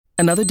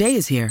Another day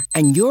is here,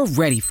 and you're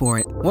ready for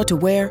it. What to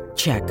wear?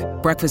 Check.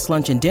 Breakfast,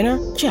 lunch, and dinner?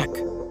 Check.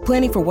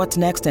 Planning for what's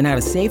next and how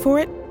to save for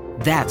it?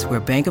 That's where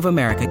Bank of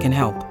America can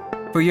help.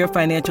 For your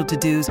financial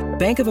to-dos,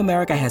 Bank of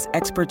America has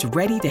experts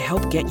ready to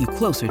help get you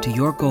closer to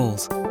your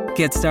goals.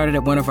 Get started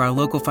at one of our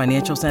local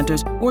financial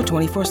centers or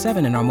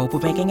 24/7 in our mobile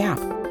banking app.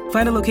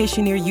 Find a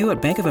location near you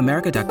at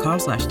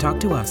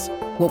bankofamerica.com/talktous.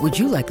 What would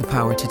you like the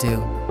power to do?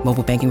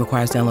 Mobile banking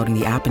requires downloading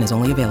the app and is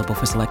only available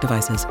for select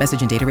devices.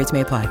 Message and data rates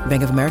may apply.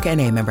 Bank of America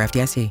N.A., member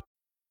FDIC.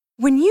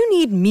 When you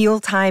need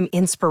mealtime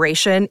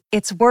inspiration,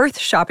 it's worth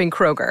shopping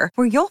Kroger,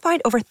 where you'll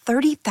find over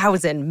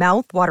 30,000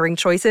 mouth-watering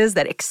choices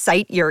that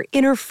excite your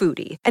inner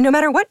foodie. And no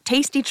matter what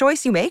tasty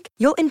choice you make,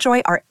 you'll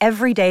enjoy our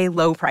everyday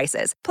low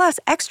prices, plus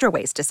extra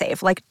ways to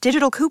save, like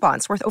digital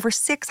coupons worth over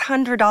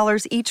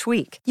 $600 each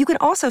week. You can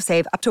also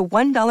save up to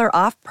 $1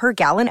 off per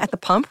gallon at the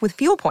pump with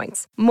fuel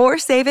points. More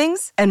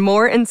savings and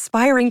more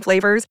inspiring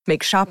flavors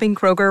make shopping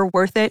Kroger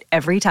worth it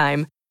every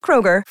time.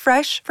 Kroger,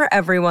 fresh for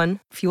everyone.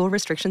 Fuel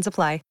restrictions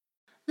apply.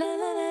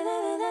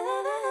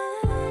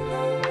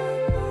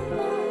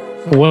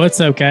 What's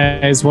up,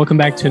 guys? Welcome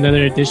back to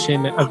another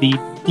edition of the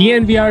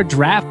DNVR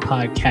Draft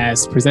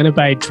Podcast presented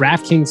by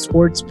DraftKings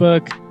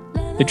Sportsbook.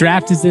 The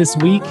draft is this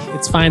week.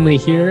 It's finally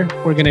here.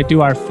 We're going to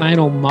do our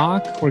final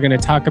mock. We're going to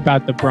talk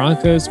about the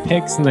Broncos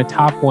picks in the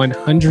top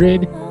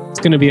 100. It's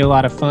going to be a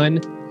lot of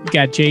fun. We've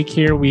got Jake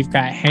here. We've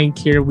got Hank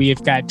here.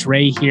 We've got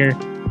Dre here.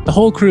 The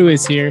whole crew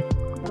is here,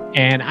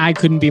 and I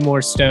couldn't be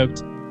more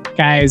stoked.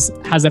 Guys,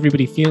 how's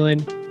everybody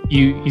feeling?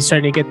 You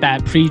starting to get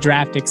that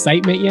pre-draft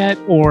excitement yet?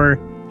 Or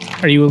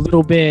are you a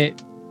little bit,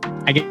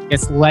 I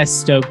guess, less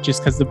stoked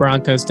just because the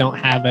Broncos don't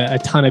have a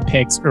ton of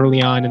picks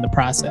early on in the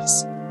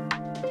process?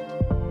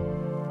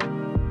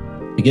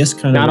 I guess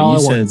kind of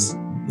what you said.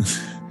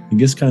 I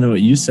guess kind of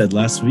what you said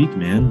last week,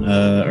 man,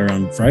 or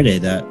on Friday,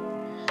 that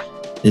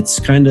it's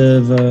kind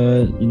of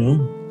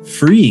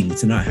freeing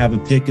to not have a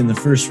pick in the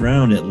first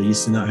round at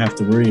least, and not have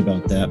to worry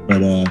about that.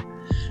 But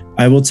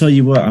I will tell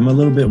you what, I'm a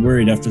little bit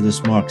worried after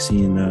this mock,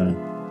 seeing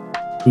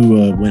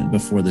who went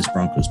before this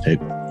Broncos pick.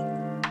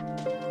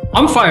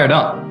 I'm fired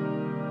up.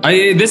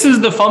 This is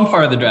the fun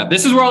part of the draft.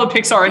 This is where all the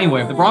picks are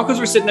anyway. If the Broncos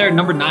were sitting there at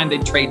number 9,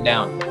 they'd trade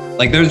down.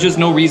 Like, there's just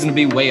no reason to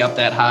be way up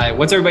that high.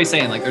 What's everybody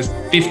saying? Like, there's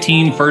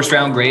 15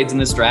 first-round grades in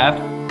this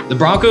draft. The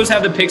Broncos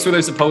have the picks where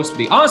they're supposed to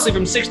be. Honestly,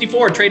 from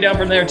 64, trade down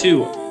from there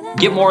too.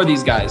 Get more of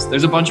these guys.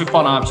 There's a bunch of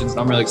fun options, and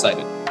I'm really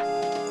excited.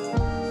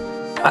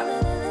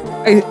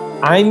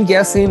 I'm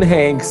guessing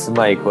Hank's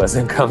mic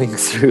wasn't coming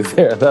through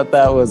there.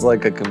 That was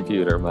like a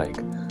computer mic.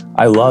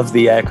 I love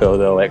the echo,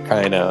 though. It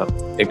kind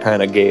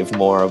of gave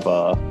more of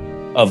a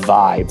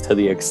vibe to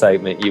the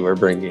excitement you were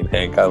bringing,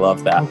 Hank. I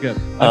love that. Oh, good.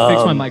 I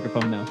fixed my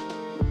microphone now.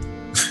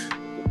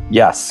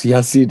 Yes,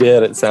 you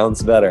did. It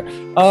sounds better.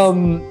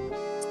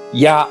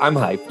 Yeah, I'm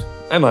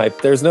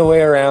hyped. There's no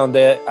way around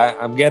it.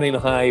 I'm getting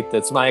hyped.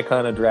 It's my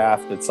kind of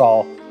draft. It's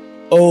all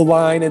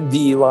O-line and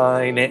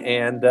D-line,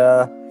 and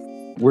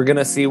we're going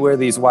to see where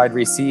these wide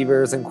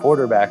receivers and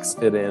quarterbacks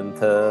fit in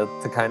to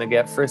kind of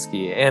get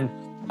frisky. And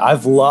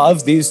I've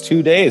loved these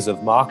 2 days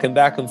of mocking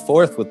back and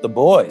forth with the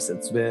boys.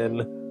 It's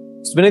been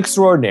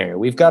extraordinary.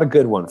 We've got a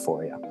good one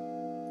for you.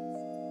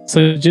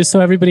 So just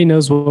so everybody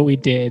knows what we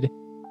did,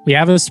 we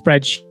have a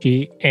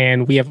spreadsheet,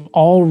 and we have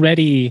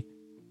already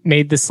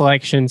made the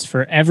selections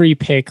for every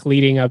pick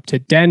leading up to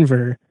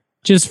Denver,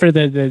 just for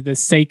the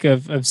sake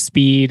of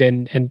speed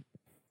and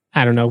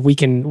I don't know.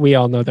 We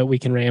all know that we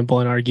can ramble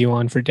and argue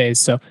on for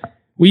days. So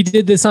we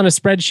did this on a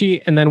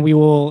spreadsheet, and then we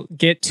will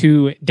get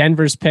to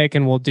Denver's pick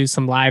and we'll do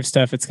some live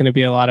stuff. It's going to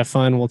be a lot of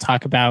fun. We'll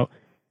talk about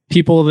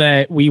people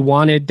that we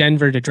wanted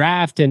Denver to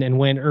draft and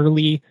went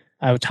early.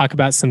 We'll talk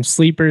about some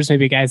sleepers,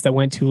 maybe guys that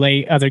went too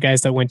late, other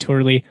guys that went too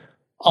early,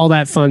 all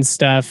that fun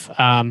stuff.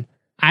 I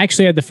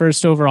actually had the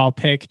first overall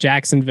pick,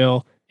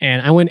 Jacksonville,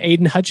 and I went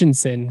Aiden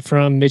Hutchinson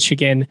from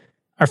Michigan.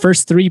 Our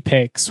first 3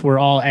 picks were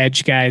all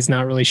edge guys,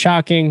 not really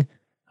shocking.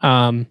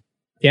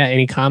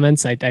 Any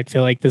comments? I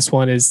feel like this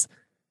one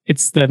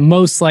it's the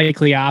most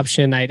likely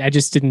option. I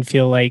just didn't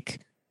feel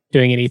like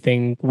doing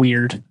anything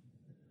weird.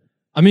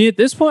 I mean, at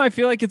this point, I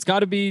feel like it's got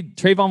to be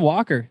Trayvon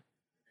Walker.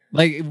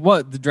 Like,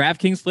 what? The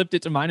DraftKings flipped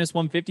it to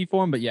 -150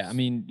 for him, but yeah, I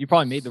mean, you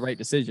probably made the right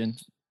decision.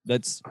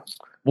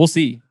 We'll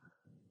see.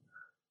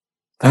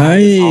 All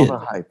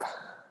the hype.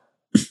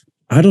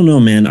 I don't know,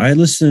 man. I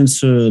listened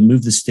to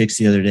Move the Sticks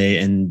the other day,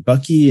 and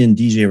Bucky and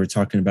DJ were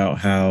talking about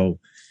how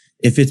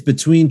if it's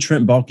between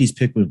Trent Baalke's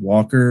pick with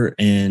Walker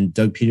and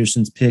Doug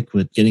Peterson's pick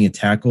with getting a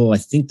tackle, I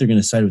think they're going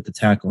to side with the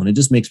tackle, and it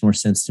just makes more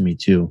sense to me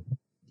too.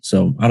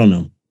 So I don't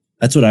know.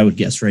 That's what I would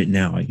guess right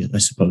now, I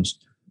suppose.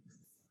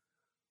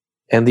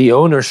 And the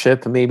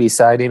ownership may be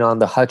siding on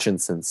the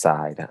Hutchinson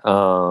side.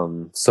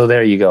 So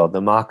there you go.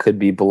 The mock could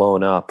be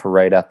blown up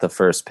right at the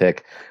first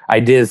pick. I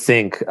did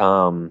think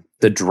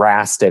the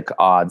drastic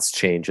odds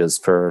changes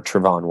for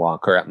Trayvon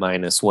Walker at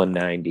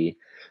 -190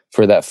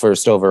 for that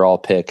first overall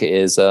pick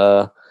is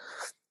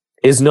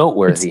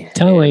noteworthy. It's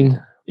telling.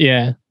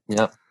 Yeah.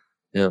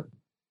 Yeah.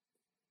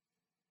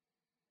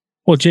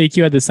 Well, Jake,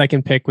 you had the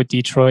second pick with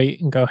Detroit,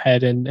 and go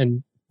ahead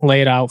and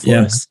lay it out for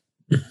us.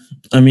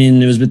 I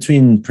mean, it was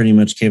between pretty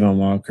much Kayvon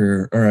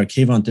Walker or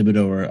Kayvon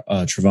Thibodeau or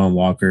Travon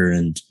Walker.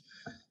 And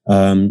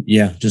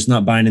just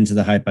not buying into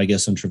the hype, I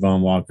guess, on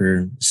Travon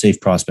Walker, safe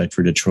prospect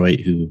for Detroit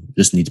who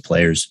just needs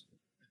players.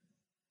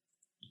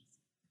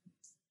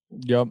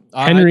 Yep.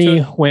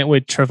 Henry went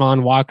with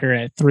Travon Walker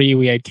at 3.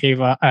 We had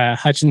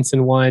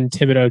Hutchinson 1,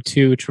 Thibodeau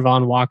 2,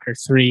 Travon Walker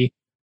 3.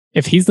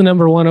 If he's the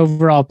number 1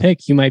 overall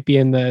pick, you might be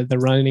in the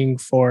running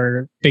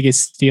for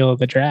biggest steal of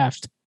the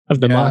draft,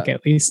 of the mock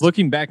at least.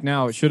 Looking back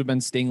now, it should have been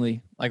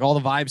Stingley. Like all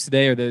the vibes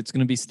today are that it's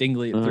going to be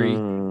Stingley at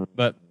 3.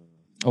 But,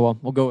 oh well,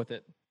 we'll go with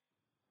it.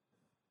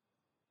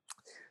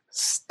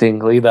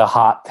 Stingley, the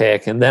hot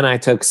pick. And then I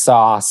took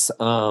Sauce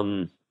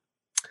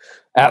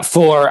at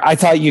 4. I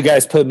thought you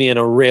guys put me in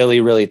a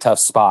really, really tough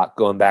spot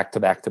going back to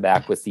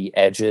back with the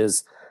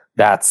edges.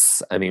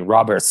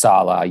 Robert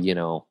Saleh,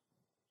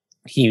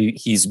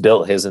 he's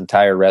built his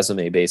entire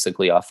resume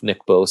basically off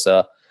Nick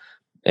Bosa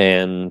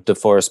and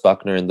DeForest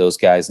Buckner and those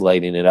guys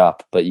lighting it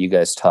up. But you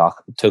guys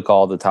took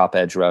all the top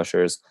edge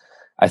rushers.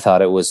 I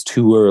thought it was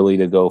too early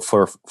to go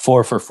for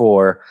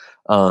 4.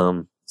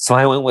 So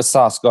I went with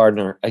Sauce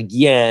Gardner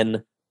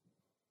again.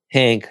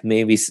 Hank,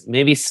 maybe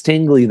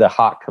Stingley, the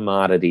hot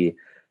commodity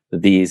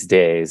these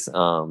days. I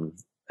know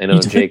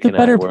you Jake took the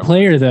better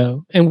player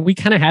though, and we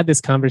kind of had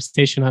this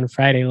conversation on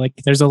Friday. Like,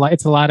 it's a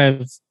lot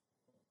of,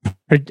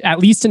 at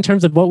least in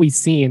terms of what we've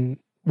seen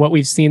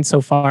so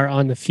far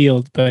on the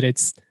field, but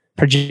it's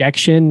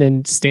projection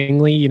and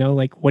Stingley.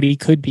 Like what he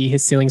could be.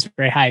 His ceiling's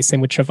very high. Same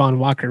with Travon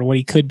Walker. What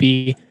he could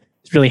be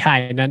is really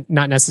high, and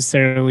not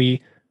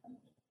necessarily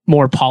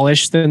more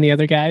polished than the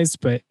other guys,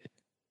 but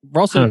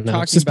we're also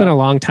it's just been a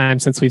long time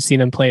since we've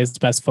seen him play his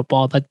best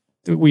football. That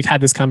we've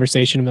had this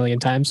conversation a million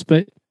times,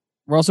 but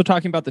we're also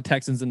talking about the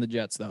Texans and the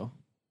Jets, though,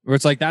 where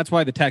it's like that's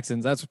why the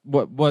Texans. That's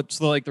what's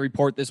the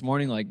report this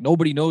morning. Like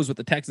nobody knows what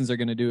the Texans are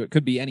going to do. It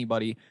could be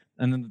anybody,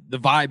 and then the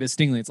vibe is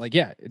Stingley. It's like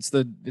it's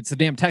the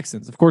damn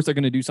Texans. Of course they're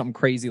going to do something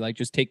crazy, like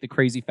just take the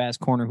crazy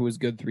fast corner who was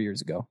good 3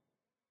 years ago.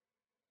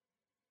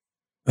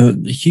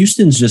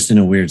 Houston's just in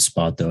a weird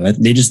spot, though.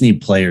 They just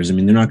need players. I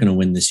mean, they're not going to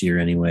win this year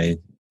anyway.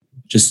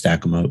 Just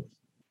stack them up.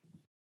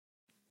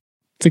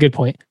 It's a good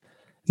point.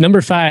 Number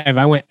 5,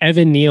 I went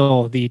Evan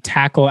Neal, the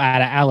tackle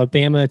out of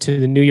Alabama, to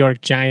the New York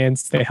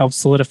Giants. They helped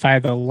solidify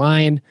the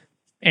line.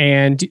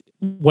 And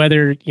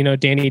whether,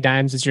 Danny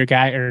Dimes is your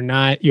guy or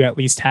not, you at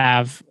least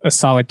have a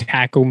solid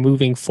tackle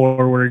moving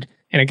forward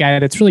and a guy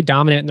that's really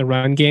dominant in the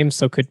run game.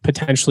 So could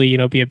potentially,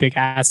 be a big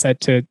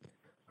asset to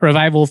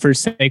revival for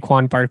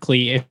Saquon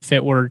Barkley if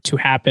it were to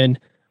happen,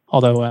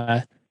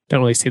 although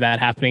don't really see that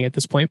happening at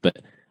this point. But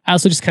I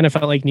also just kind of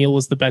felt like Neal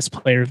was the best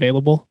player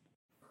available.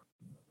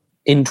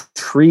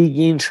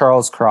 Intriguing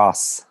Charles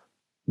Cross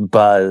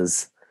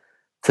buzz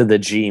to the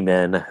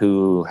G-men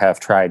who have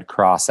tried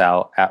Cross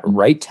out at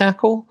right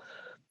tackle,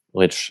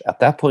 which at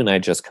that point I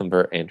just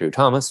convert Andrew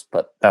Thomas,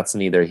 but that's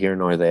neither here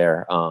nor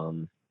there.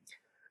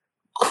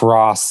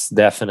 Cross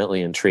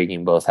definitely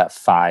intriguing both at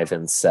 5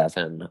 and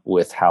 7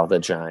 with how the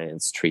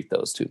Giants treat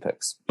those 2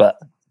 picks. But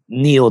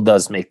Neal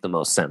does make the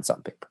most sense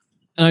on paper.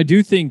 And I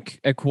do think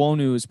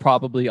Ekwonu is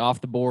probably off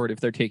the board if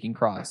they're taking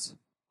Cross.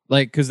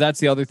 Because that's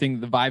the other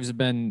thing. The vibes have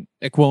been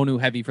Ekwonu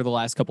heavy for the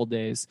last couple of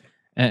days.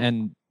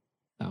 And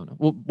I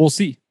don't know. We'll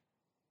see.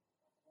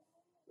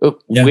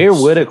 Yeah. Where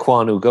would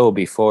Ekwonu go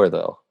before,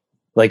 though?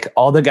 Like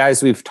all the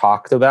guys we've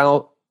talked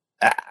about?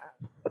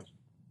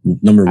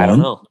 Number 1? I don't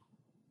know.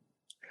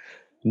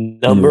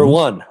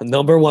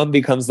 Number one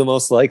becomes the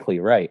most likely,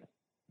 right?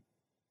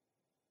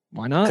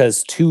 Why not?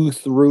 Because 2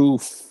 through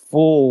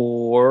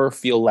 4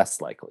 feel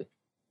less likely.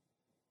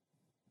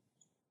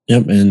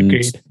 Yep, and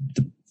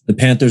the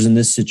Panthers in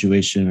this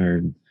situation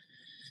are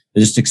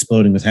just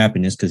exploding with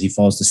happiness because he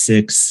falls to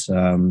 6.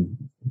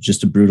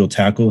 Just a brutal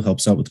tackle,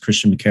 helps out with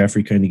Christian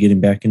McCaffrey kind of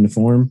getting back into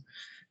form.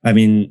 I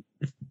mean,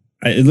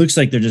 it looks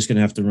like they're just going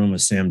to have to run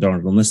with Sam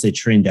Darnold unless they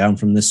train down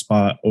from this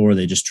spot or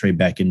they just trade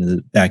back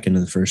into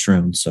the first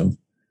round. So.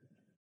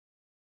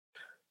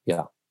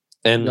 Yeah.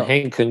 And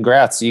Hank,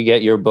 congrats. You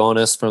get your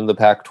bonus from the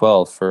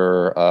Pac-12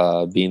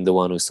 for being the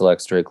one who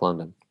selects Drake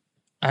London.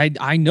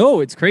 I know,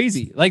 it's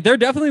crazy. Like there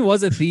definitely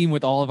was a theme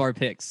with all of our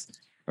picks.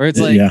 Or it's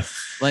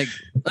like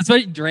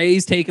especially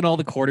Dre's taking all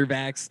the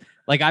quarterbacks.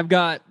 Like I've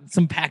got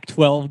some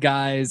Pac-12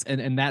 guys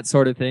and that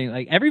sort of thing.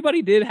 Like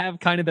everybody did have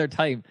kind of their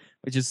type,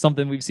 which is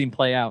something we've seen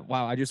play out.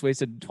 Wow, I just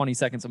wasted 20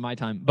 seconds of my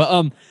time.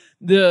 But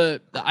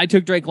I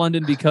took Drake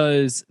London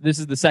because this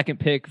is the second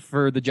pick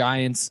for the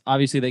Giants.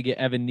 Obviously, they get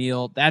Evan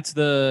Neal. That's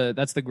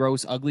the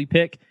gross ugly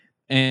pick,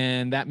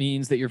 and that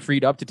means that you're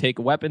freed up to take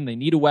a weapon. They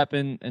need a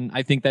weapon, and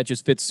I think that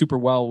just fits super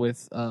well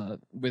with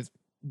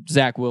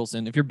Zach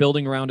Wilson. If you're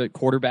building around a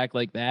quarterback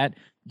like that,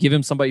 give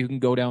him somebody who can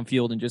go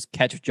downfield and just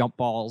catch jump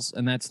balls,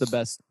 and that's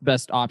the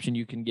best option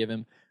you can give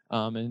him.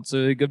 And it's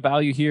a good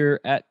value here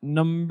at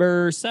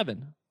number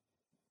 7.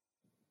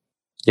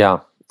 Yeah.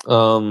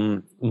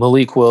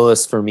 Malik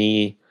Willis for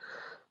me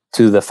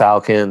to the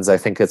Falcons. I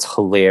think it's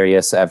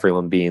hilarious.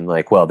 Everyone being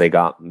like, well, they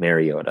got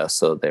Mariota,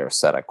 so they're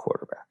set at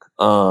quarterback.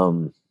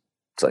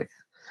 It's like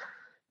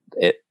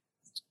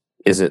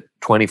is it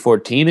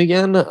 2014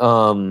 again?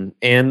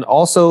 And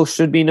also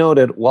should be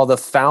noted, while the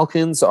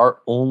Falcons are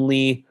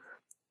only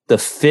the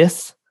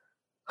 5th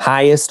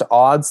highest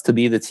odds to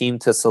be the team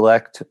to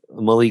select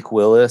Malik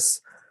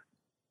Willis,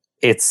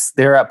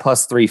 they're at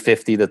plus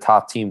 350, the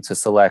top team to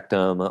select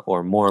them,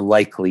 or more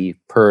likely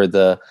per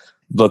the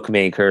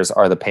bookmakers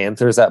are the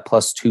Panthers at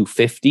plus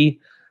 250.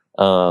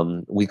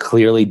 We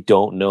clearly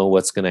don't know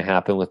what's going to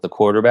happen with the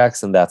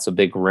quarterbacks, and that's a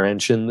big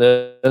wrench in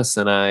this.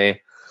 And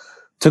I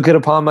took it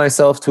upon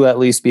myself to at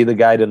least be the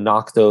guy to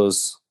knock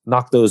those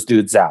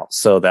dudes out,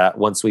 so that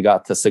once we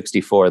got to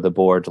 64, the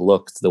board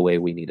looked the way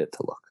we need it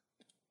to look.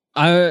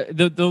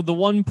 The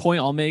one point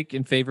I'll make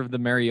in favor of the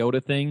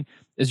Mariota thing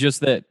is just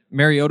that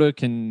Mariota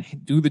can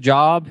do the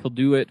job. He'll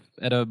do it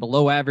at a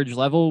below average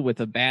level with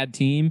a bad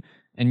team,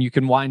 and you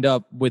can wind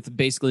up with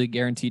basically a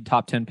guaranteed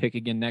top 10 pick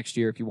again next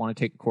year if you want to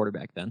take a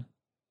quarterback then.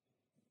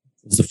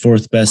 He's the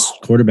 4th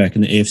best quarterback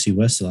in the AFC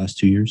West the last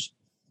 2 years.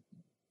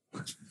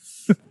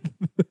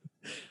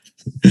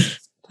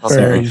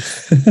 Sorry.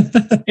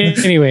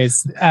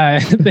 Anyways,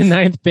 the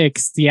 9th pick,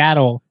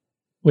 Seattle,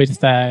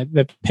 with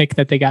the pick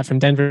that they got from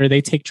Denver,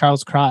 they take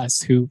Charles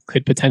Cross, who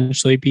could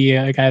potentially be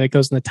a guy that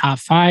goes in the top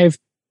 5.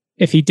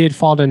 If he did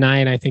fall to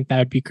 9, I think that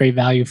would be great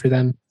value for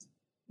them.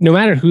 No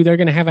matter who they're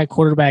going to have at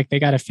quarterback, they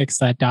got to fix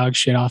that dog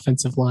shit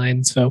offensive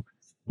line. So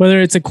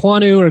whether it's a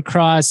Kwanu or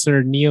Cross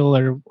or Neal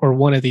or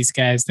one of these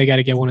guys, they got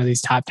to get one of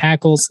these top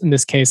tackles. In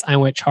this case, I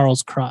went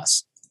Charles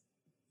Cross.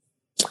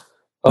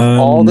 Of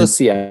all the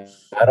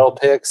Seattle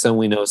picks, and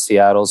we know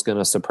Seattle's going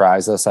to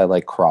surprise us, I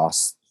like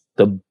Cross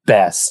the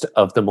best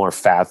of the more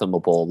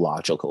fathomable,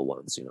 logical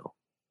ones,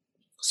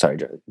 Sorry,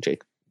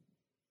 Jake.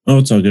 Oh,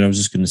 it's all good. I was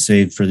just going to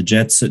say for the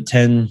Jets at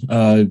 10,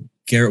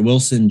 Garrett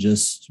Wilson,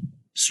 just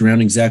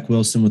surrounding Zach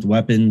Wilson with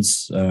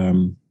weapons.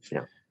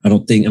 I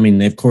don't think,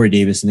 they have Corey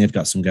Davis and they've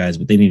got some guys,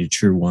 but they need a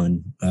true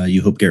one.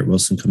 You hope Garrett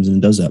Wilson comes in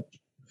and does that.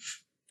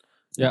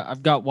 Yeah,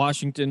 I've got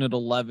Washington at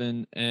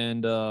 11,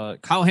 and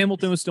Kyle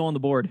Hamilton was still on the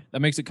board.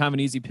 That makes it kind of an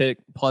easy pick.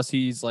 Plus,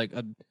 he's like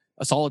a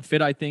solid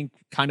fit, I think,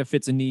 kind of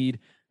fits a need.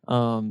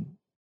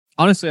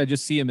 Honestly, I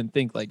just see him and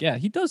think like, yeah,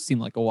 he does seem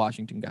like a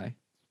Washington guy.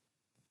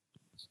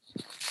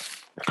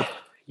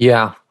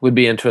 Yeah, would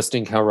be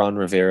interesting how Ron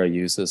Rivera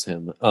uses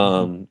him.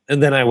 And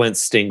then I went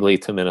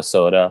Stingley to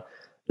Minnesota.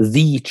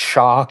 The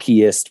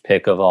chalkiest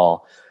pick of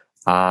all.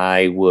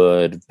 I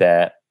would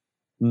bet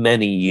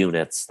many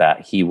units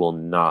that he will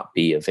not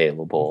be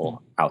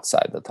available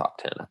outside the top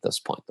 10 at this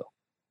point, though.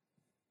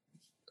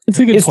 It's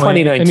a good His point.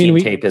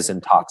 2019 tape is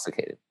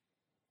intoxicating.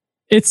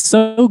 It's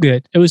so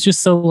good. It was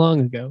just so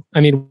long ago.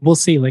 We'll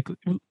see. Like,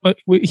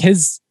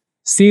 his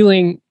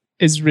ceiling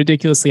is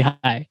ridiculously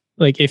high.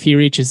 Like, if he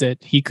reaches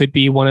it, he could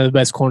be one of the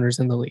best corners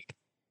in the league.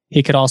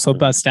 He could also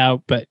bust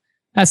out, but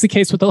that's the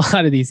case with a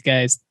lot of these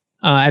guys.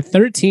 At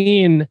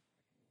 13,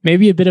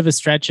 maybe a bit of a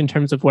stretch in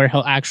terms of where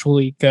he'll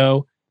actually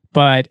go.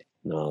 But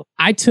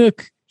I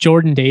took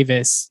Jordan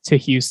Davis to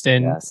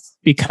Houston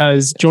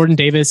because Jordan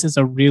Davis is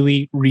a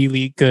really,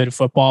 really good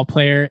football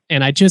player.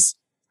 And I don't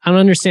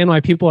understand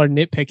why people are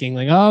nitpicking.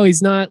 Like, oh,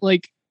 he's not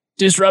like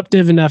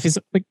disruptive enough. He's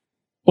like,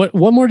 what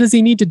more does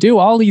he need to do?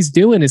 All he's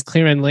doing is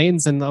clearing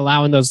lanes and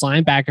allowing those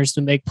linebackers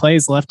to make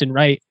plays left and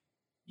right.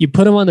 You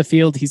put him on the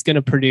field, he's going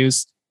to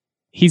produce.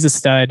 He's a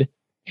stud.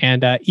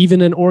 And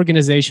even an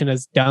organization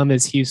as dumb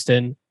as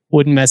Houston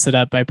wouldn't mess it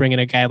up by bringing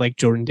a guy like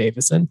Jordan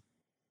Davis in.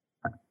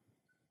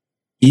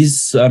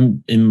 He's,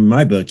 in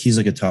my book, he's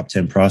like a top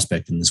 10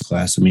 prospect in this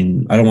class. I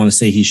don't want to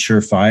say he's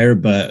surefire,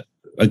 but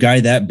a guy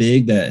that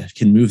big that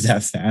can move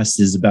that fast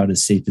is about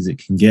as safe as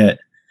it can get.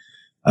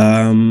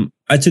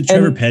 I took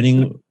Trevor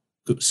Penning.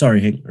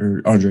 Sorry, Hank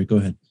or Andre, go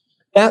ahead.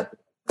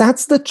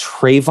 That's the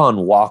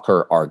Trayvon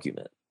Walker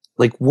argument.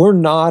 Like, we're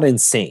not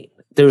insane.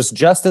 There's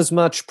just as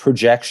much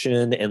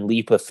projection and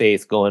leap of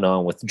faith going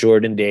on with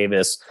Jordan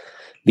Davis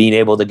being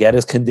able to get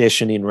his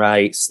conditioning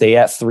right, stay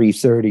at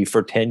 330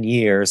 for 10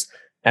 years,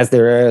 as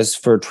there is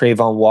for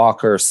Trayvon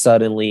Walker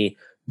suddenly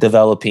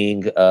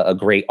developing a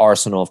great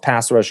arsenal of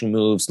pass rushing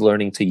moves,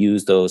 learning to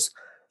use those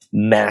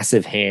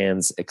massive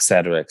hands, et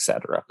cetera, et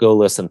cetera. Go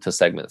listen to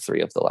segment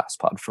 3 of the last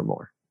pod for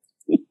more.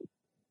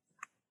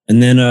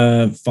 And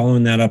then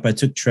following that up, I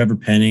took Trevor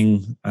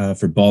Penning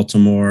for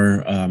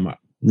Baltimore.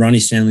 Ronnie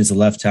Stanley's a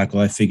left tackle.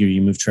 I figure you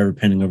move Trevor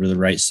Penning over to the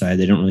right side.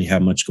 They don't really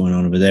have much going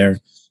on over there.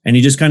 And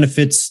he just kind of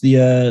fits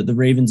the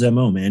Ravens'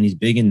 MO, man. He's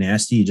big and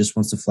nasty. He just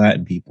wants to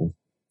flatten people.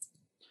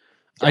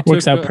 It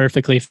works out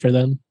perfectly for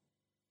them.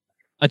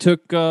 I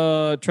took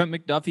Trent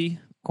McDuffie,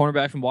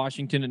 cornerback from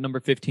Washington, at number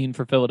 15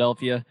 for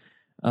Philadelphia.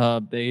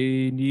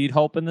 They need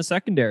help in the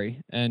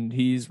secondary, and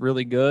he's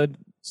really good.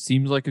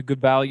 Seems like a good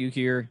value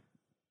here.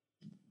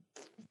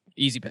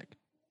 Easy pick.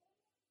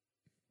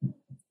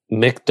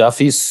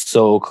 McDuffie's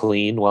so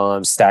clean while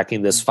I'm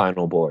stacking this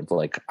final board.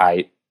 Like,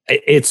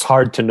 it's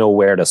hard to know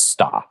where to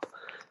stop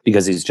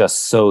because he's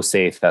just so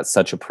safe at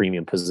such a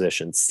premium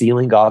position.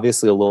 Ceiling,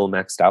 obviously, a little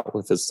maxed out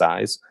with his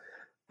size,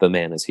 but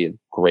man, is he a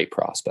great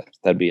prospect.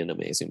 That'd be an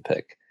amazing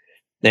pick.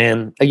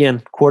 And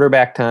again,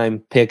 quarterback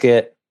time,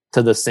 Pickett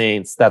to the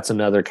Saints. That's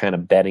another kind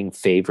of betting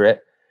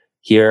favorite.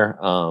 here.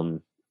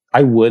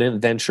 I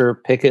wouldn't venture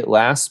Pickett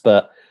last,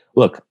 but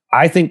look,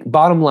 I think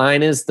bottom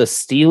line is the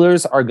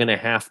Steelers are going to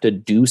have to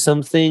do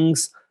some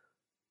things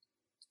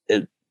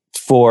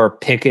for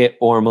Pickett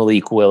or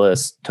Malik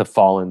Willis to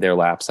fall in their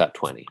laps at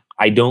 20.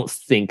 I don't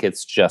think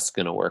it's just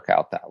going to work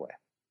out that way.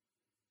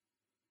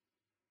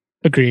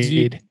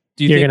 Agreed.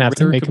 Do you You're think gonna have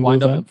to Ritter make could a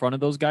wind move up up. in front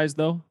of those guys,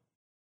 though?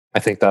 I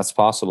think that's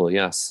possible,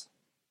 yes.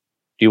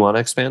 Do you want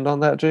to expand on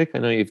that, Jake? I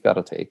know you've got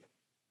a take.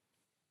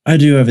 I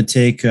do have a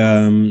take.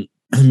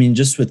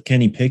 Just with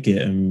Kenny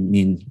Pickett,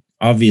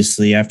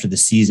 obviously after the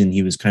season,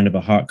 he was kind of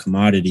a hot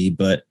commodity,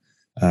 but,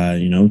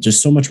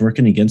 just so much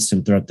working against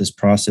him throughout this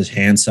process,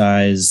 hand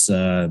size,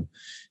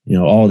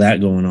 all that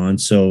going on.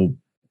 So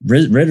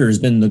Ritter has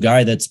been the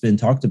guy that's been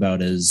talked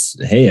about as,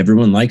 hey,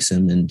 everyone likes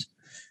him. And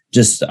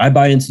I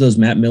buy into those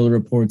Matt Miller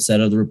reports, that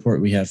other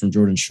report we had from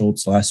Jordan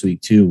Schultz last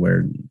week too,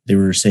 where they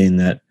were saying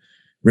that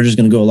Ritter's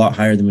going to go a lot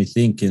higher than we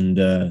think. And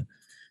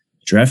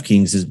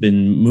DraftKings has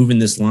been moving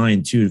this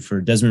line too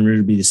for Desmond Ritter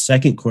to be the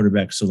second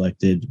quarterback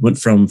selected, went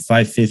from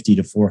 550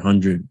 to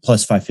 400,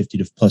 plus 550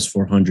 to plus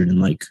 400 in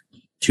like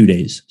 2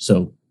 days.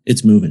 So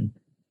it's moving.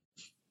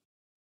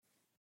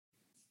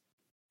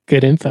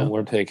 Good info.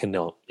 We're taking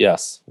note.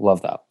 Yes.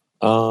 Love that.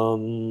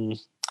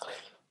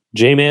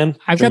 J-Man.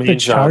 I've got the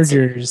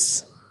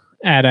Chargers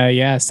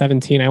at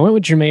 17. I went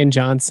with Jermaine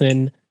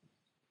Johnson.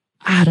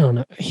 I don't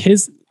know.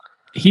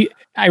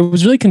 I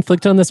was really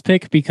conflicted on this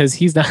pick because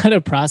he's not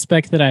a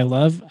prospect that I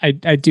love. I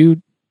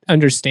do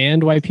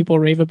understand why people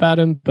rave about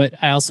him, but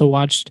I also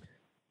watched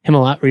him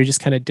a lot where he just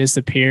kind of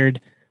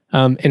disappeared.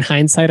 In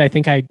hindsight, I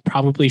think I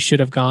probably should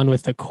have gone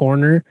with a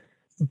corner,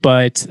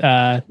 but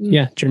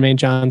Jermaine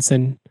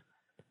Johnson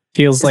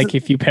feels like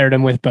if you paired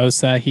him with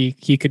Bosa,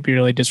 he could be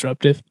really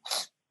disruptive.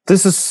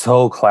 This is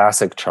so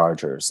classic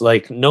Chargers.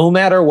 Like, no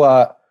matter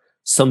what,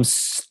 some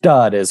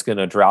stud is going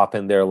to drop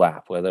in their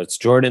lap, whether it's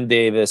Jordan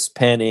Davis,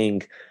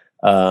 Penning,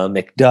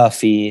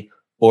 McDuffie,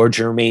 or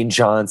Jermaine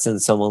Johnson,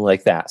 someone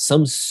like that.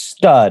 Some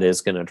stud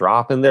is going to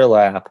drop in their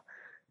lap,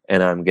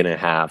 and I'm going to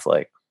have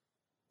like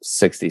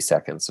 60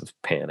 seconds of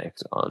panic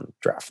on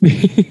draft.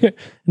 And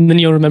then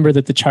you'll remember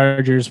that the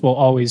Chargers will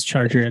always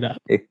charger it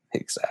up.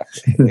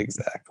 Exactly.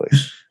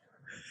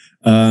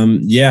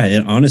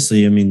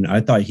 Honestly,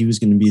 I thought he was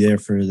going to be there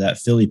for that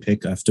Philly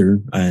pick after,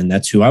 and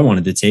that's who I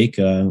wanted to take.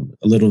 A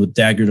little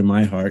dagger to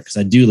my heart because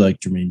I do like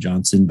Jermaine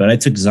Johnson, but I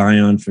took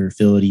Zion for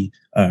Philly.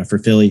 They're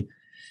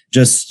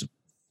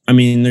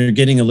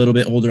getting a little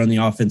bit older on the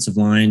offensive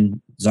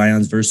line.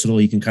 Zion's versatile;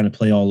 he can kind of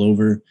play all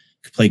over.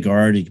 He can play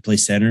guard, he can play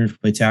center,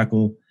 play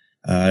tackle.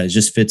 It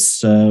just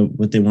fits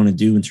what they want to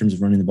do in terms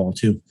of running the ball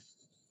too.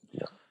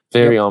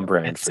 Very on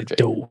brand That's for a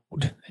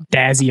Jake.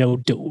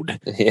 Dazio dude.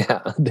 Yeah,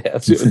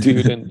 Dazio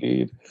dude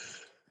indeed.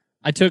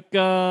 I took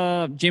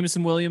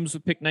Jameson Williams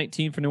with pick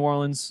 19 for New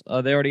Orleans.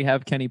 They already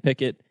have Kenny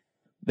Pickett.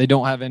 They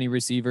don't have any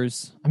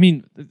receivers.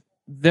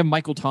 They're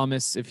Michael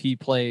Thomas if he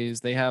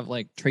plays. They have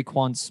like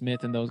Traquan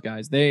Smith and those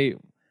guys. They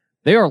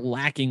are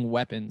lacking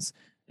weapons,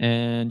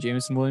 and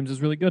Jameson Williams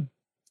is really good.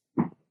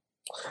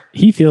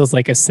 He feels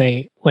like a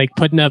saint, like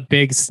putting up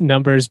big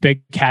numbers,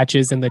 big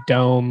catches in the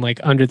dome, like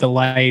under the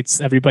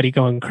lights, everybody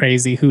going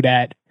crazy. Who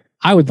dat?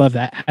 I would love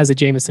that. As a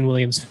Jameson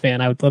Williams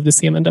fan, I would love to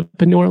see him end up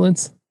in New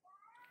Orleans.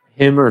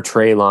 Him or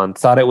Treylon.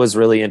 Thought it was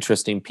really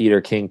interesting. Peter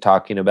King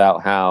talking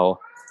about how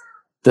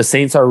the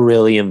Saints are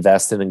really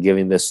invested in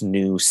giving this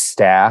new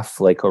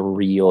staff like a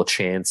real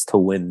chance to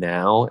win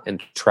now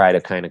and try to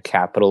kind of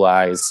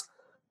capitalize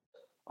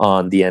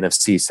on the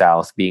NFC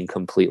South being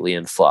completely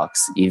in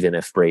flux, even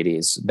if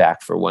Brady's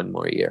back for one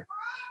more year.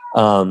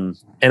 And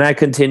I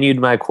continued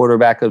my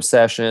quarterback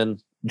obsession.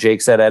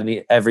 Jake said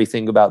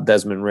everything about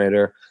Desmond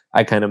Ritter.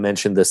 I kind of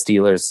mentioned the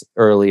Steelers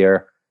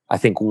earlier. I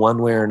think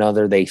one way or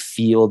another, they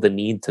feel the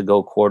need to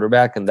go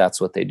quarterback, and that's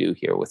what they do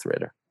here with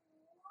Ritter.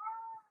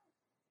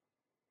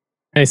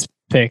 Nice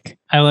pick.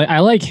 I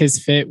like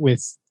his fit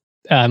with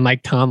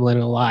Mike Tomlin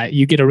a lot.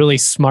 You get a really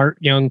smart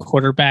young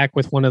quarterback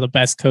with one of the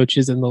best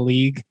coaches in the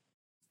league.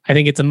 I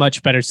think it's a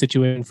much better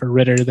situation for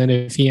Ritter than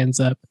if he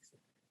ends up,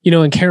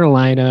 in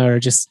Carolina or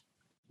just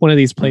one of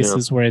these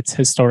places where it's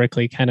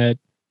historically kind of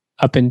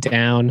up and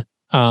down.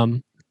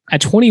 At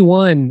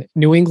 21,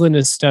 New England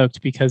is stoked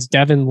because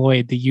Devin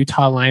Lloyd, the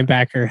Utah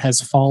linebacker,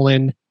 has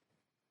fallen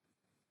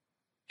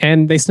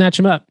and they snatch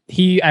him up.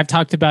 I've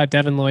talked about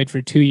Devin Lloyd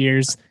for 2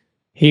 years.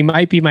 He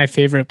might be my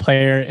favorite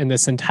player in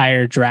this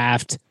entire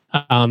draft.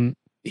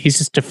 He's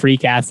just a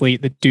freak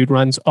athlete. The dude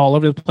runs all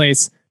over the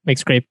place,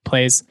 makes great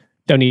plays.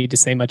 Don't need to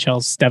say much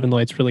else. Devin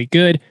Lloyd's really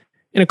good.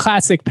 In a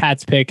classic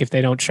Pats pick, if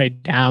they don't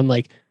trade down,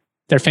 like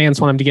their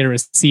fans want him to get a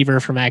receiver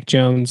for Mac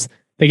Jones.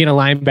 They get a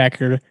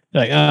linebacker,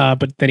 they're like,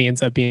 but then he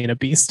ends up being a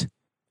beast.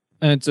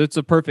 And it's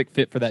a perfect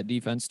fit for that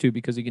defense too,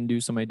 because he can do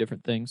so many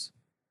different things.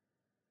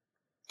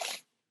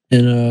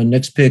 And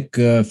next pick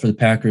for the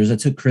Packers, I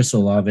took Chris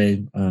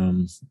Olave,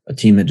 a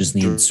team that just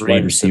needs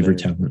wide receiver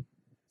talent.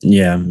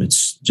 Yeah,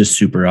 it's just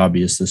super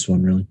obvious, this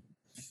one, really.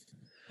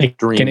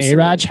 Like an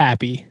A-Raj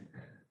happy.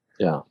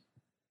 Yeah.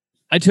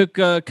 I took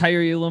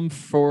Kaiir Elam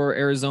for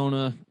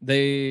Arizona.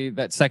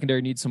 That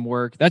secondary needs some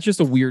work. That's just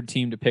a weird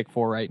team to pick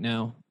for right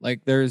now.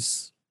 Like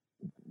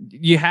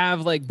you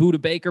have like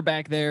Budda Baker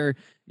back there.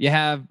 You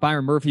have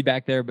Byron Murphy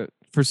back there, but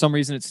for some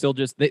reason it's still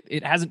just,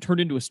 it hasn't turned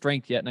into a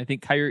strength yet. And I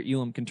think Kaiir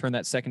Elam can turn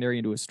that secondary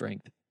into a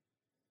strength.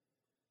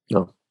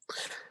 No.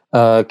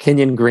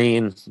 Kenyon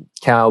Green,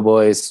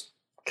 Cowboys,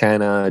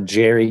 kind of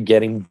Jerry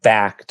getting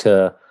back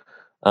to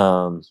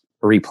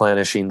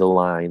replenishing the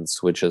lines,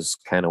 which is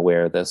kind of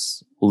where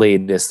this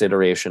latest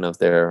iteration of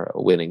their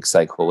winning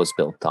cycle was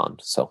built on.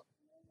 So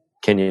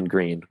Kenyon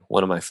Green,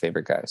 one of my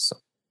favorite guys. So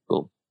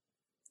boom.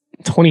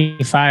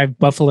 25,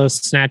 Buffalo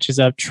snatches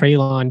up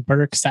Treylon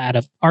Burks out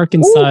of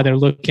Arkansas. Ooh. They're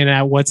looking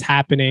at what's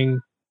happening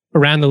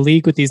around the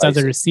league with these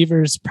other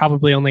receivers.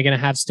 Probably only going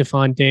to have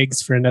Stephon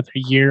Diggs for another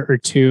year or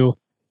two.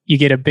 You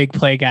get a big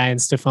play guy in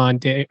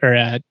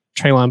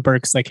Treylon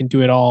Burks that can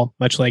do it all,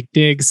 much like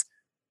Diggs.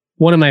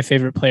 One of my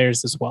favorite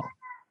players as well.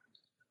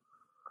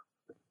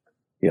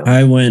 Yeah.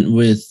 I went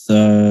with,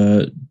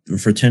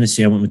 for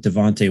Tennessee, I went with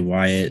Devontae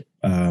Wyatt.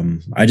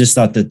 I just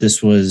thought that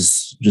this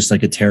was just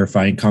like a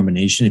terrifying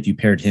combination. If you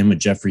paired him with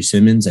Jeffrey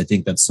Simmons, I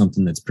think that's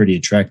something that's pretty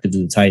attractive to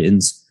the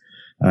Titans.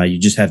 You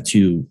just have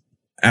two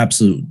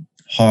absolute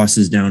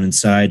hosses down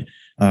inside.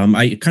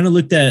 I kind of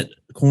looked at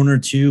corner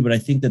too, but I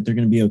think that they're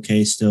going to be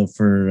okay still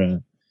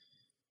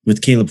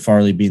with Caleb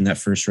Farley being that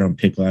first round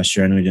pick last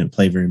year. I know he didn't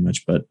play very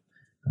much, but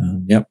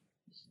yep.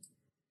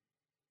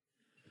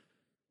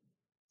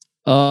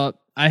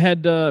 I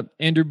had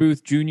Andrew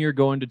Booth Jr.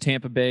 going to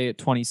Tampa Bay at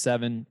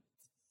 27.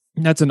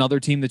 That's another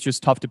team that's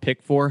just tough to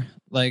pick for.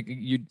 Like,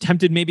 you're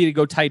tempted maybe to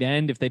go tight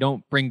end if they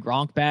don't bring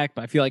Gronk back,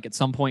 but I feel like at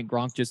some point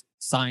Gronk just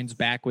signs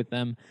back with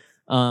them.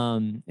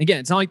 Again,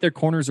 it's not like their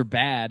corners are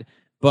bad,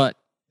 but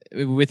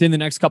within the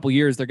next couple of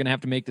years, they're going to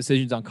have to make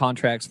decisions on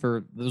contracts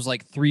for those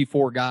like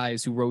 3-4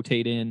 guys who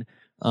rotate in.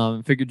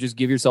 Figure just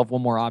give yourself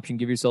one more option,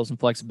 give yourself some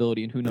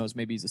flexibility, and who knows,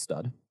 maybe he's a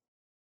stud.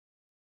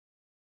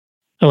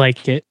 I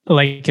like it. I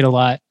like it a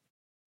lot.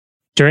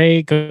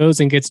 Dre goes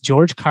and gets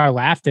George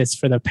Karlaftis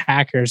for the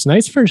Packers.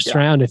 Nice first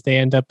round if they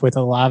end up with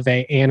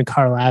Olave and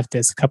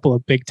Karlaftis, a couple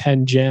of Big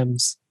Ten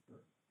gems.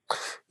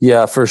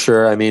 Yeah, for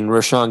sure. I mean,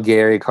 Rashawn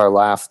Gary,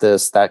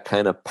 Karlaftis, that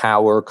kind of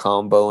power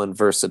combo and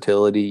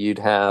versatility you'd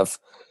have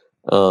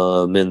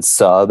in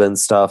sub and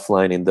stuff,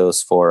 lining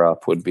those four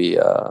up would be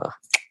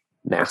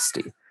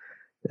nasty.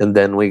 And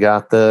then we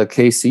got the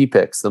KC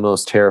picks, the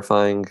most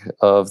terrifying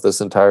of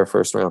this entire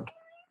first round.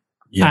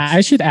 Yes.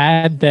 I should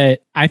add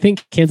that I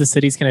think Kansas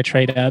City's going to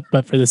trade up,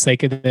 but for the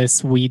sake of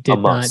this, we did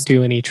not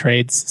do any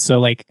trades. So,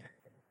 like,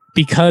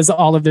 because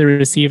all of the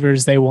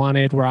receivers they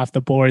wanted were off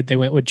the board, they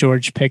went with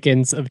George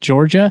Pickens of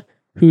Georgia,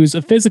 who's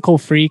a physical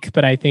freak,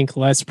 but I think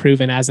less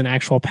proven as an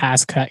actual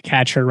pass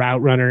catcher,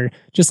 route runner,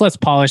 just less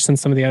polished than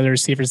some of the other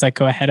receivers that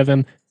go ahead of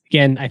him.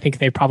 Again, I think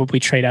they probably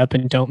trade up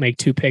and don't make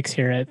two picks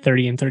here at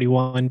 30 and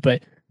 31,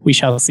 but we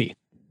shall see.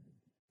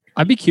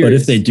 I'd be curious.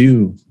 But if they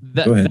do,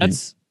 go ahead.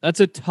 That's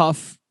a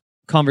tough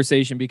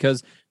conversation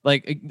because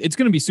like it's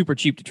going to be super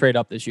cheap to trade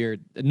up this year.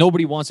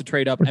 Nobody wants to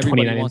trade up.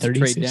 Everybody wants to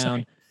trade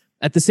down.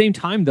 At the same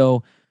time,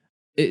 though,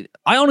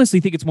 I honestly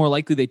think it's more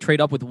likely they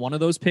trade up with one of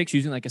those picks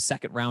using like a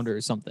second rounder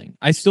or something.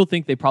 I still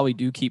think they probably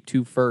do keep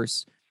 2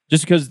 firsts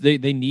just because they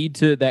need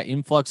that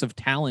influx of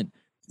talent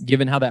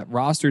given how that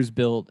roster is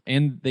built,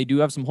 and they do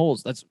have some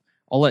holes.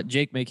 I'll let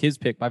Jake make his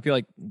pick, but I feel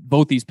like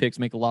both these picks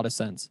make a lot of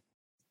sense.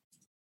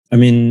 I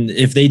mean,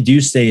 if they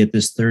do stay at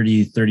this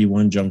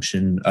 30-31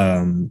 junction,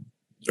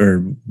 or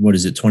what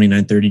is it,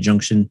 29-30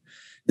 junction?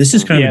 This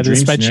is kind of a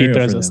dream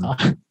scenario for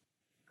them.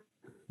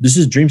 This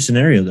is a dream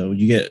scenario, though.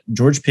 You get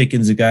George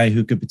Pickens, a guy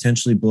who could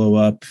potentially blow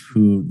up,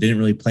 who didn't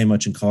really play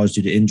much in college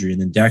due to injury, and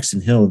then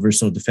Daxton Hill, a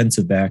versatile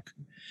defensive back.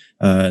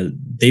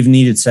 They've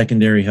needed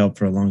secondary help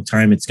for a long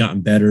time. It's gotten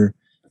better.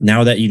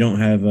 Now that you don't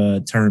have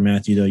Tyrann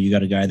Mathieu, though, you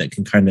got a guy that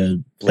can kind of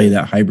play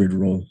that hybrid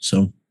role.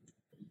 So,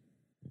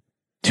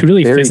 two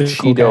really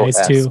physical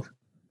guys, too.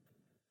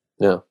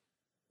 Yeah.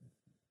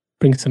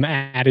 Bring some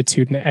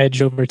attitude and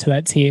edge over to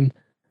that team.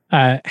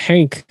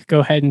 Hank, go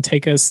ahead and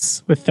take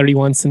us with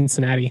 31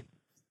 Cincinnati.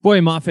 Boy,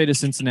 Mafe to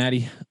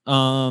Cincinnati.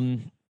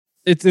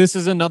 This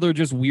is another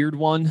just weird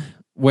one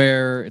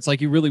where it's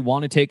like you really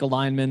want to take a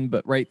lineman,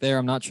 but right there,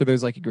 I'm not sure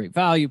there's like a great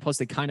value. Plus,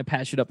 they kind of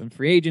patch it up in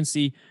free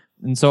agency.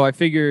 And so I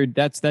figured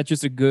that's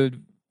just a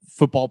good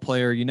football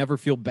player. You never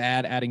feel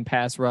bad adding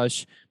pass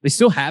rush. They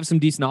still have some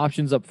decent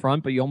options up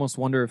front, but you almost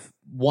wonder if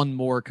one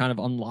more kind of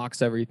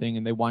unlocks everything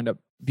and they wind up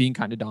being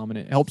kind of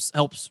dominant. It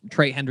helps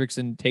Trey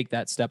Hendrickson take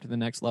that step to the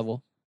next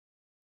level.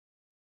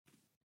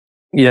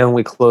 Yeah, and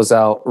we close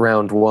out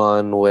round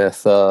 1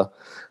 with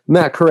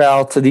Matt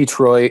Corral to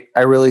Detroit.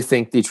 I really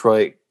think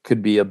Detroit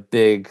could be a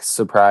big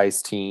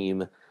surprise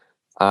team.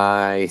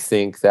 I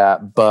think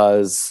that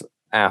buzz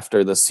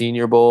after the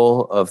Senior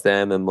Bowl of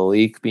them and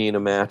Malik being a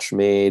match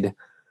made,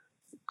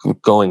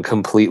 going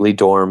completely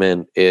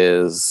dormant,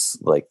 is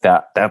like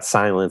that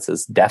silence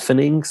is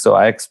deafening. So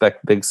I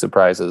expect big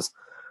surprises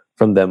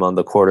from them on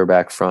the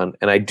quarterback front.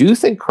 And I do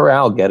think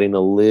Corral getting a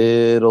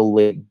little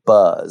late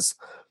buzz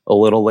a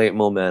little late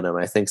momentum.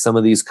 I think some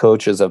of these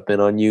coaches have been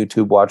on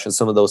YouTube watching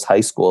some of those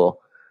high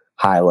school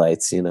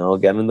highlights, you know,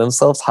 getting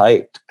themselves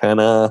hyped, kind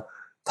of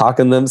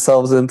talking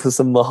themselves into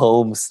some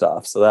Mahomes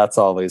stuff. So that's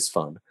always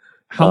fun.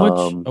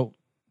 How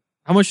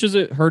much does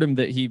it hurt him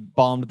that he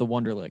bombed the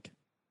Wonderlic?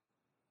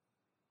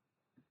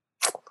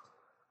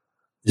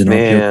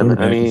 Man,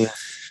 I mean,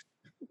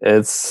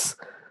 it's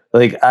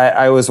like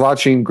I was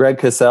watching Greg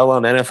Cosell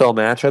on NFL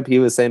Matchup. He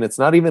was saying it's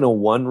not even a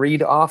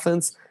 1-read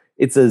offense.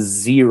 It's a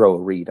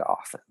 0-read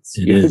offense.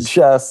 You're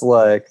just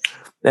like,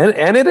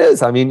 and it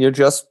is. I mean, you're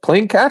just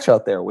playing catch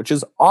out there, which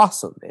is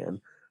awesome,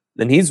 man.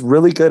 And he's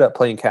really good at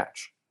playing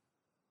catch.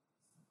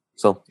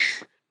 So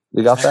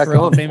we got that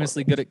going.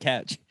 Famously good at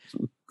catch.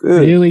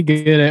 Good. Really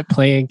good at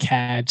playing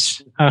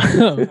catch.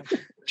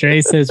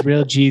 Dre says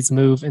real G's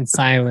move in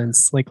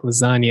silence like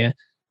lasagna.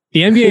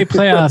 The NBA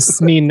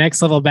playoffs mean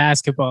next level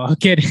basketball.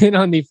 Get in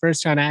on the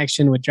first round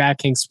action with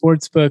DraftKings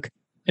Sportsbook,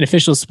 an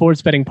official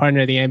sports betting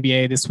partner of the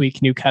NBA. This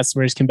week, new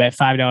customers can bet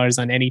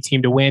 $5 on any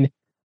team to win.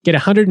 Get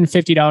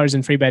 $150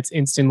 in free bets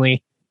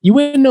instantly. You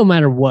win no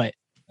matter what.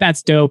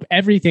 That's dope.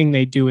 Everything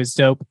they do is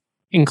dope,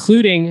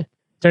 including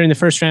during the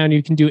first round,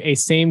 you can do a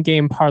same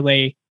game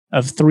parlay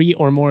of 3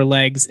 or more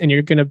legs, and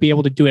you're going to be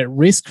able to do it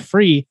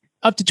risk-free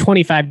up to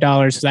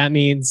 $25. So that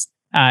means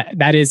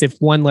that is if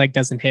one leg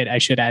doesn't hit, I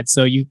should add.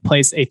 So you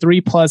place a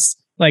 3+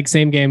 leg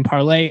same game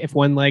parlay. If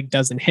one leg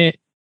doesn't hit,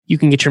 you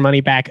can get your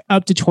money back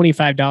up to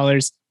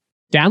 $25.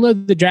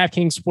 Download the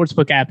DraftKings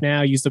Sportsbook app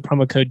now. Use the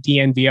promo code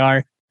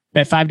DNVR.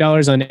 Bet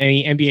 $5 on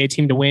any NBA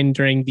team to win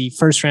during the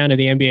first round of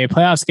the NBA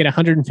playoffs. Get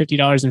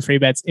 $150 in free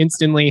bets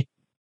instantly.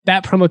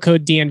 That promo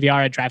code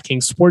DNVR at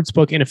DraftKings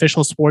Sportsbook, an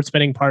official sports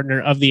betting partner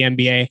of the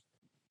NBA.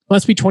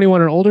 Must be 21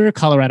 or older,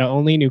 Colorado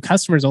only, new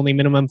customers only,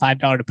 minimum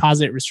 $5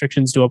 deposit,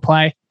 restrictions to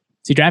apply.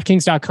 See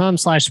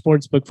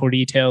DraftKings.com/sportsbook for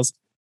details.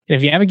 And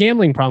if you have a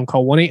gambling problem,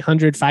 call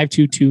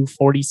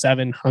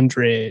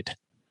 1-800-522-4700.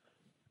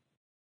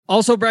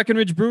 Also,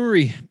 Breckenridge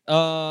Brewery.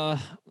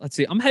 Let's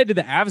see. I'm headed to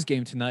the Avs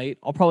game tonight.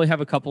 I'll probably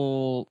have a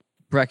couple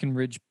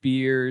Breckenridge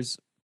beers.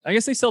 I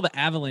guess they sell the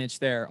Avalanche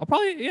there. I'll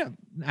probably,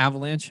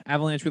 Avalanche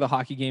with a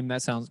hockey game.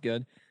 That sounds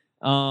good.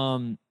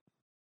 I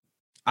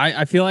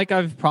feel like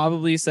I've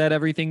probably said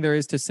everything there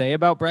is to say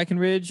about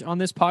Breckenridge on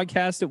this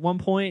podcast at one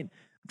point.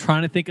 I'm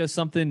trying to think of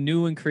something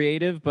new and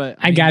creative, but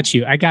I got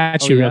you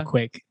real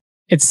quick.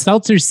 It's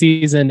seltzer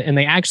season, and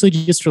they actually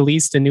just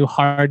released a new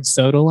hard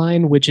soda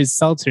line, which is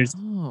seltzers.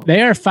 Oh.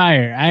 They are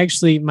fire.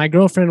 My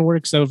girlfriend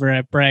works over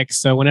at Breck,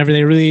 so whenever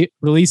they really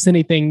release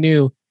anything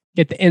new,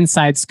 get the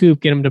inside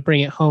scoop, get them to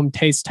bring it home,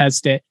 taste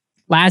test it.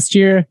 Last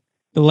year,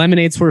 the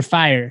lemonades were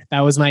fire. That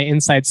was my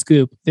inside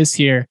scoop. This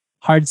year,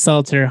 hard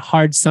seltzer,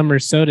 hard summer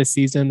soda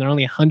season. They're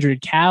only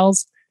 100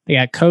 cals. They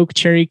got Coke,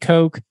 cherry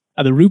Coke.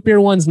 The root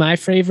beer one's my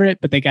favorite,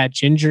 but they got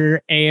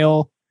ginger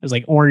ale. There's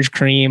like orange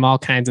cream, all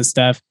kinds of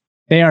stuff.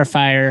 They are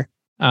fire.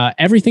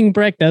 Everything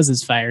Breck does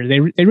is fire. They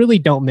really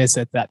don't miss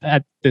it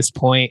at this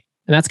point.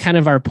 And that's kind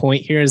of our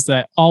point here, is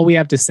that all we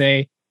have to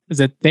say is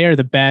that they are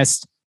the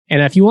best.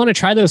 And if you want to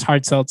try those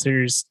hard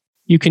seltzers,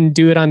 you can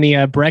do it on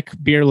the Breck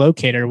Beer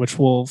Locator, which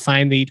will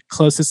find the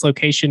closest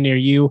location near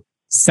you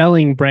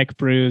selling Breck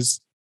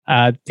brews.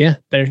 They're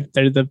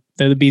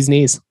the bee's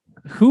knees.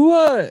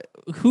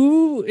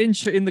 Who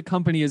in the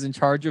company is in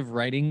charge of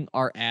writing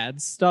our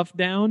ads stuff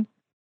down?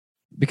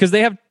 Because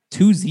they have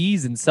 2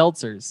 Z's in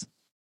seltzers.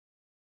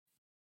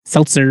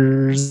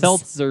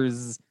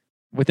 Seltzers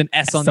with an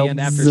S on the end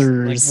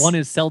after. Like one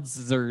is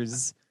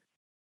seltzers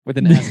with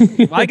an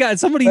S. My God,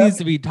 somebody needs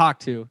to be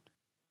talked to.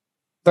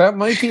 That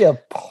might be a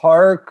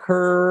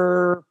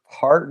Parker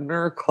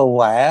partner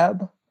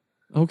collab.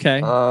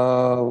 Okay.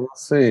 We'll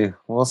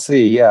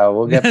see. Yeah,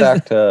 we'll get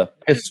back to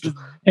Pistol.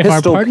 If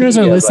our partners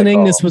are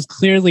listening, this was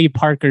clearly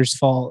Parker's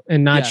fault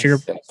and not your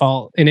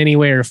fault in any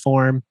way or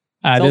form.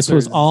 This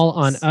was all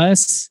on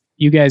us.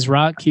 You guys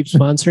rock. Keep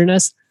sponsoring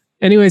us.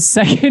 Anyways,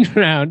 second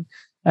round,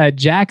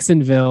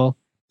 Jacksonville.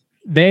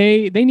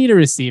 They need a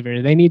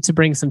receiver. They need to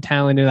bring some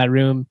talent in that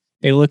room.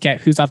 They look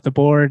at who's off the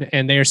board,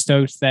 and they're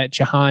stoked that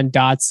Jahan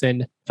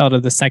Dotson fell to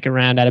the second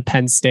round out of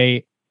Penn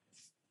State.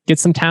 Get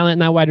some talent in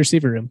that wide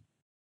receiver room.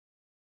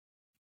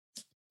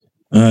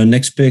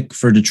 Next pick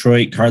for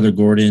Detroit, Kyler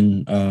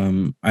Gordon.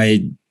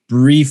 I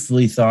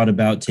briefly thought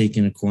about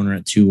taking a corner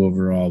at 2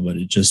 overall, but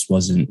it just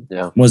wasn't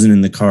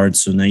in the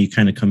cards. So now you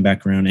kind of come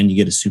back around and you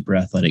get a super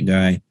athletic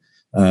guy.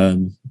 A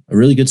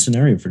really good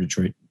scenario for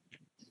Detroit.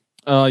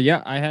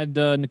 I had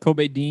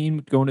Nakobe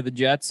Dean going to the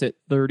Jets at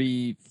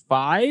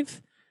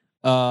 35.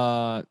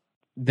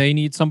 They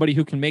need somebody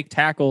who can make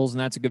tackles, and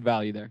that's a good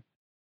value there.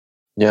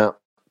 Yeah.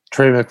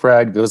 Trey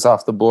McBride goes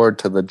off the board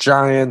to the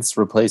Giants,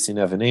 replacing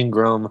Evan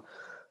Ingram.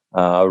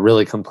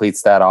 Really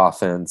completes that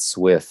offense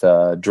with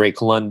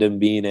Drake London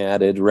being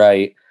added,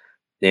 right?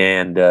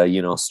 And,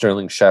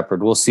 Sterling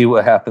Shepard. We'll see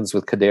what happens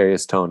with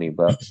Kadarius Toney,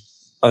 but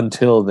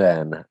until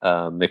then,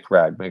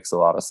 McBride makes a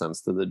lot of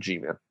sense to the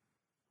G-Man.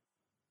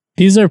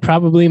 These are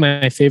probably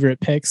my favorite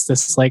picks,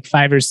 this like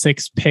 5 or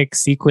 6 pick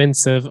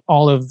sequence of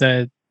all of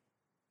the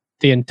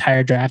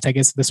entire draft, I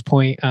guess, at this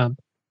point.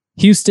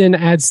 Houston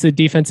adds to the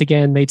defense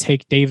again. They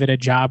take David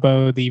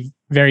Ajabo, the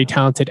very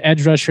talented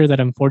edge rusher that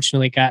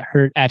unfortunately got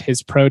hurt at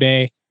his pro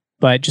day,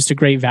 but just a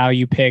great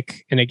value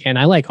pick. And again,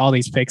 I like all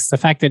these picks. The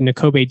fact that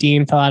Nakobe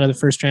Dean fell out of the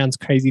first round is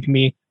crazy to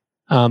me.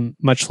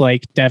 Much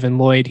like Devin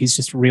Lloyd, he's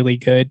just really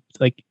good.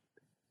 Like,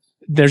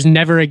 there's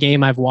never a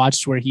game I've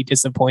watched where he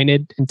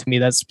disappointed, and to me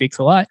that speaks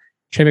a lot.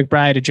 Trey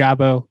McBride,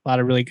 Ajabo, a lot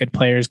of really good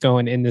players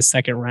going in the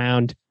second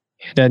round.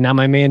 And now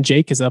my man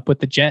Jake is up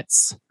with the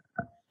Jets.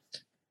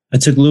 I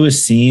took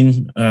Lewis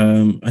Cine.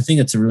 I think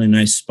it's a really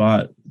nice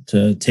spot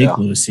to take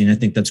Lewis Cine. I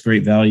think that's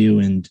great value.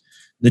 And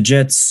the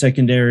Jets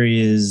secondary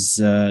is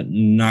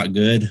not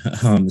good,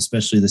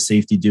 especially the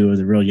safety duo.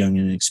 They're real young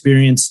and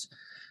inexperienced.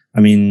 I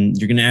mean,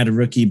 you're going to add a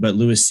rookie, but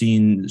Lewis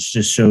Cine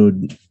just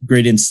showed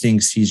great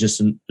instincts. He's just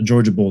a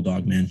Georgia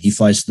Bulldog, man. He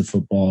flies to the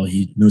football.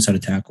 He knows how to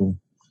tackle.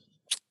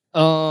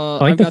 I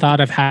like the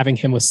thought of having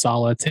him with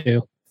Saleh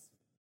too.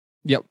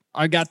 Yep.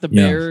 I got the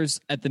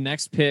Bears at the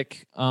next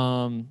pick.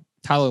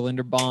 Tyler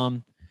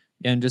Linderbaum,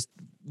 and just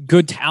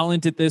good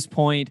talent at this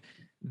point.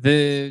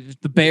 The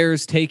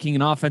Bears taking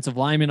an offensive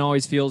lineman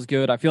always feels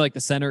good. I feel like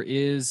the center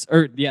is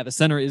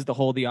the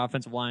whole of the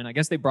offensive line. I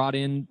guess they brought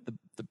in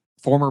the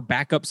former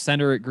backup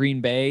center at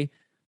Green Bay.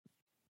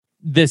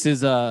 This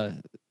is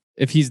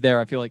if he's there,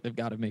 I feel like they've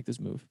got to make this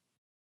move.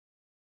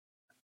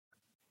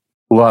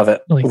 Love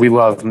it. We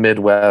love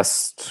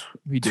Midwest,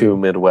 two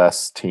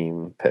Midwest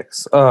team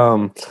picks.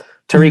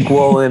 Tariq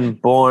Woolen,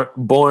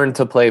 born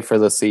to play for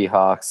the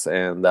Seahawks,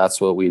 and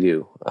that's what we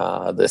do.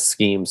 This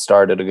scheme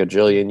started a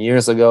gajillion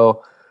years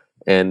ago,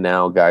 and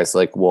now guys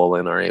like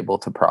Woolen are able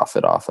to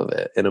profit off of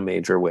it in a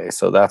major way.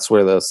 So that's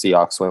where the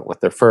Seahawks went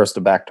with their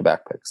first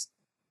back-to-back picks.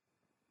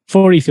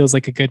 40 feels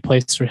like a good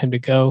place for him to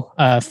go.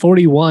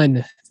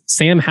 41,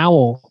 Sam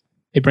Howell.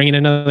 They bring in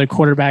another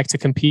quarterback to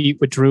compete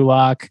with Drew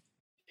Lock,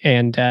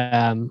 and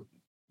I'm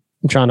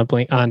trying to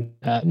blank on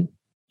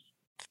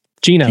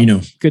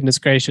Gino. Goodness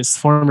gracious.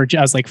 Former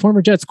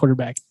Jets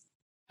quarterback.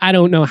 I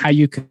don't know how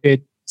you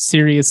could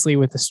seriously,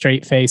 with a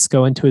straight face,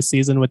 go into a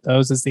season with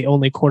those as the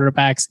only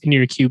quarterbacks in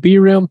your QB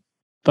room,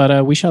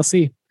 but we shall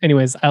see.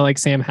 Anyways, I like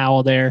Sam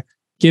Howell there.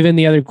 Given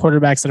the other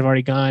quarterbacks that have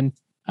already gone,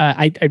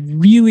 I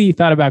really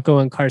thought about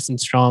going Carson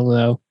Strong,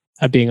 though,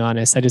 being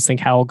honest. I just think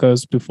Howell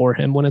goes before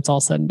him when it's all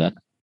said and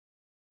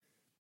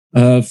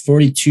done.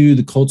 42,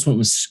 the Colts went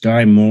with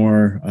Sky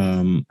Moore.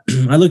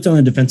 I looked on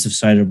the defensive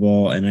side of the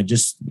ball, and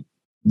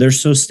they're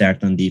so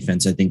stacked on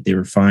defense. I think they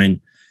were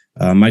fine.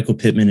 Michael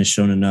Pittman has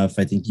shown enough.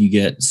 I think you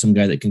get some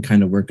guy that can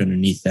kind of work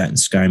underneath that in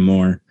Sky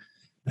Moore.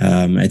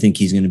 I think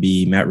he's going to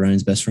be Matt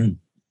Ryan's best friend.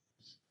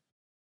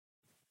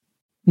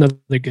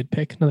 Another good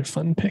pick, another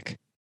fun pick.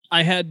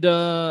 I had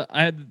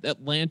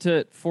Atlanta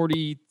at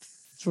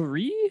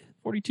 43,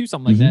 42,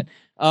 something like that.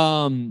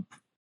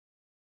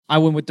 I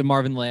went with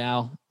DeMarvin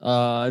Leal.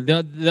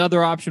 The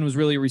other option was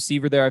really a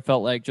receiver there. I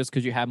felt like just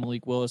because you have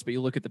Malik Willis, but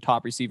you look at the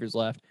top receivers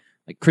left,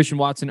 like Christian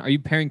Watson. Are you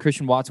pairing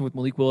Christian Watson with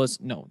Malik Willis?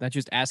 No, that's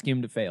just asking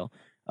him to fail.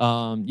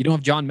 You don't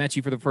have John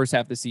Mechie for the first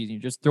half of the season.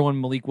 You're just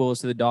throwing Malik Willis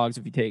to the dogs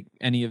if you take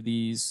any of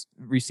these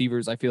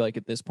receivers. I feel like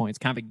at this point, it's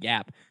kind of a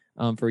gap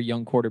for a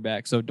young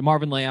quarterback. So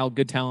DeMarvin Leal,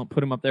 good talent.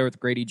 Put him up there with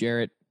Grady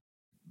Jarrett.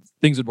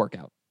 Things would work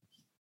out.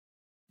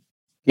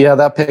 Yeah,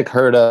 that pick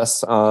hurt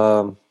us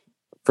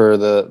for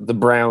the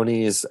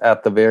Brownies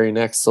at the very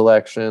next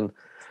selection.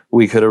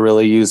 We could have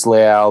really used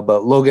Leal,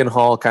 but Logan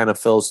Hall kind of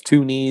fills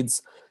two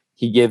needs.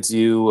 He gives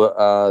you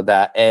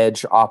that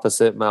edge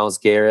opposite Myles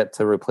Garrett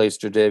to replace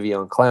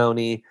Jadeveon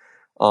Clowney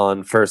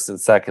on first and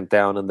second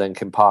down, and then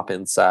can pop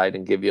inside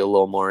and give you a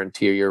little more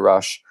interior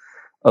rush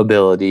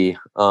ability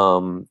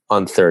on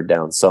third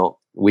down. So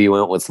we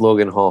went with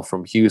Logan Hall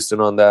from Houston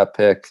on that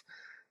pick.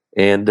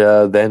 And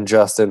then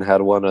Justin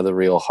had one of the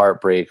real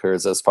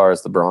heartbreakers as far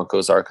as the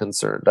Broncos are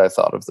concerned, I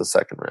thought, of the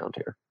second round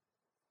here.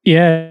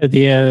 Yeah,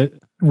 the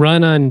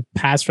run on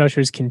pass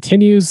rushers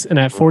continues. And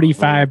at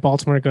 45,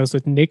 Baltimore goes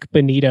with Nick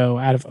Bonito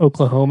out of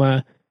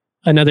Oklahoma,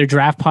 another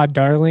draft pod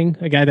darling,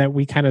 a guy that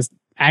we kind of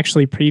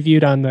actually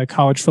previewed on the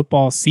college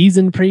football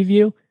season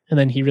preview. And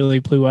then he really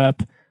blew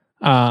up.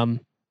 I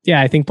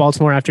think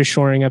Baltimore, after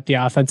shoring up the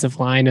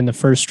offensive line in the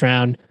first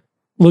round,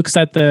 looks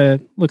at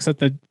the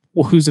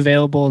who's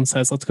available and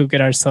says, let's go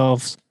get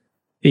ourselves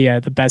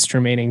the best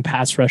remaining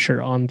pass rusher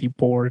on the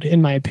board,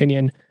 in my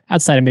opinion,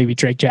 outside of maybe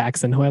Drake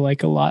Jackson, who I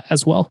like a lot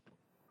as well.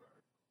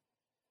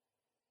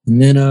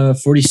 And then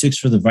 46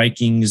 for the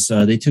Vikings.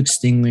 They took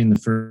Stingley in the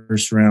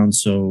first round,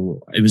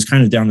 so it was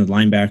kind of down to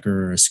linebacker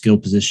or a skill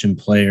position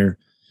player.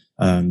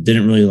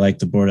 Didn't really like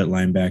the board at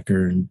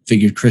linebacker and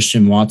figured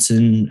Christian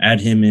Watson,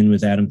 add him in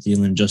with Adam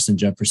Thielen, Justin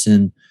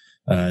Jefferson.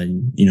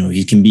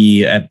 He can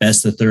be at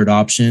best the third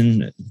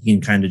option. He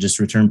can kind of just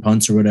return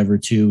punts or whatever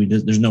too.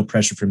 There's no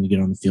pressure for him to get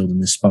on the field in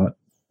this spot.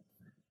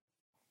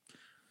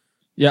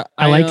 Yeah,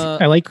 I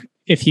like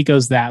if he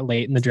goes that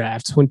late in the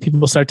draft. When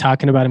people start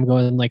talking about him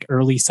going like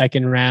early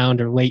second round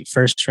or late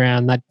first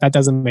round, that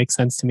doesn't make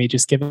sense to me,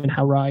 just given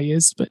how raw he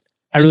is. But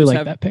I really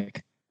like that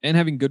pick. And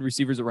having good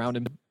receivers around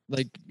him,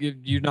 like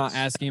you're not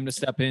asking him to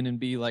step in and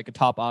be like a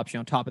top option.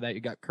 On top of that,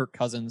 you got Kirk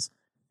Cousins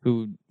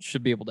who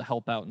should be able to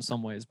help out in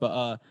some ways.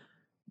 But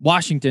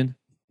Washington,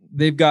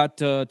 they've got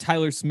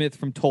Tyler Smith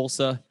from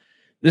Tulsa.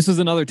 This is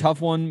another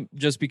tough one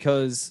just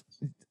because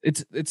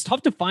it's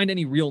tough to find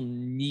any real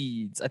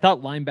needs. I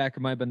thought linebacker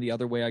might have been the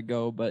other way I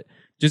go, but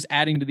just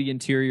adding to the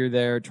interior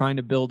there, trying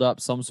to build up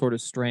some sort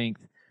of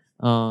strength.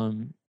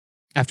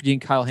 After getting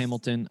Kyle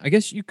Hamilton, I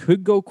guess you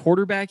could go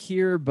quarterback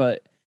here,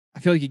 but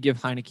I feel like you give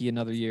Heineke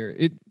another year.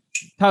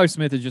 Tyler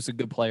Smith is just a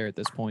good player at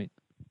this point.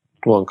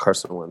 Well, and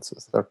Carson Wentz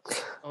is there.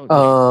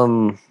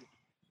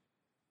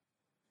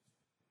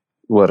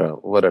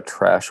 What a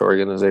trash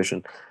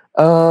organization.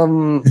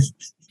 Bernhard,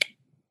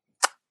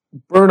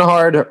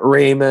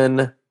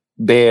 Raymond,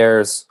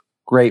 Bears,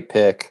 great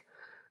pick.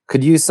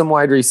 Could use some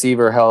wide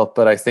receiver help,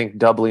 but I think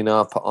doubling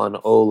up on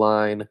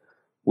O-line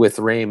with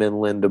Raymond,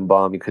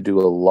 Lindenbaum, you could do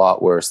a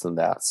lot worse than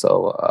that.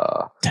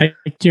 So take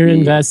your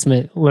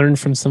investment. Learn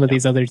from some of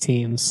these other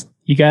teams.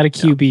 You got a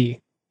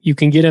QB. You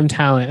can get him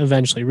talent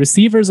eventually.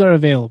 Receivers are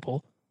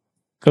available.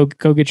 Go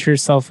get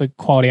yourself a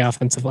quality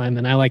offensive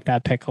lineman. I like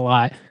that pick a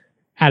lot.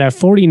 At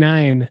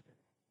 49,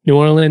 New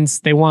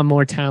Orleans, they want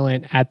more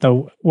talent at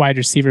the wide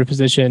receiver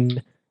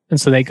position. And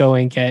so they go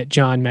and get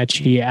John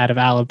Mechie out of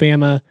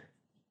Alabama.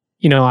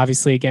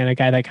 Obviously, again, a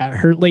guy that got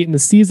hurt late in the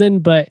season.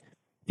 But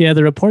yeah,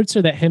 the reports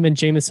are that him and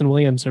Jameson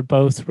Williams are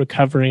both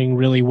recovering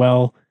really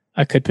well.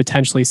 I could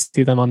potentially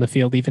see them on the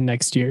field even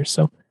next year.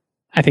 So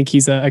I think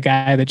he's a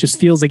guy that just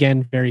feels,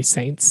 again, very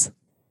Saints.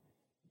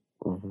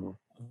 Mm-hmm.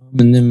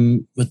 And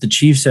then with the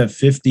Chiefs at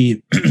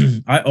 50,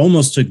 I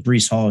almost took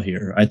Breece Hall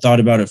here. I thought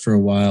about it for a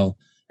while.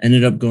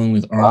 Ended up going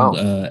with Arnold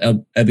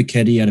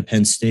Ebiketie out of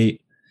Penn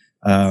State.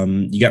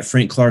 You got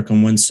Frank Clark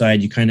on one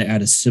side. You kind of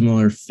add a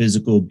similar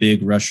physical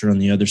big rusher on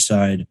the other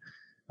side.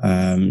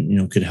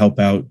 Could help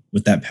out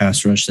with that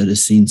pass rush that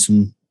has seen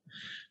some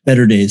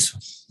better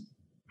days.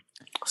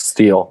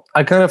 Steal.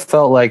 I kind of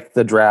felt like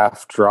the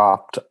draft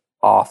dropped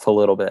off a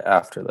little bit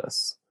after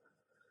this.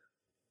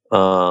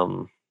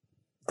 I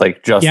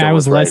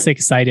was less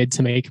excited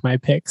to make my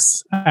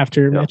picks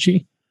after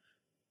Mechie.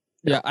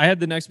 Yeah, I had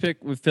the next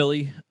pick with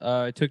Philly.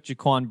 I took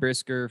Jaquan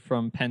Brisker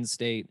from Penn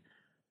State.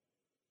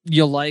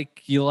 You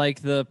like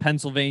the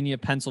Pennsylvania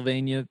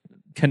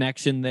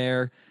connection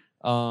there.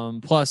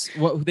 Plus,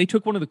 they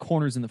took one of the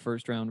corners in the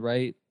first round,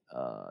 right?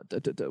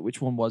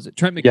 Which one was it?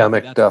 Trent McDuffie. Yeah,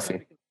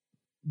 McDuffie.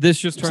 This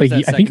just turns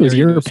that I think it was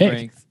your pick.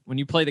 Strength. When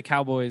you play the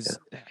Cowboys,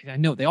 I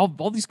know they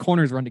all these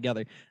corners run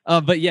together.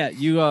 But yeah,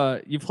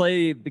 you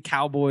play the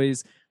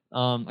Cowboys.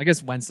 I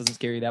guess Wentz doesn't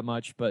scare you that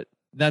much, but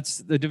that's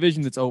the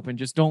division that's open.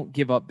 Just don't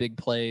give up big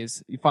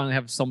plays. You finally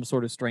have some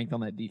sort of strength on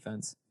that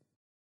defense.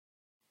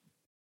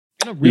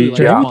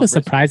 A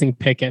surprising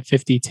pick at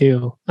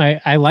 52.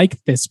 I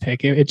like this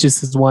pick. It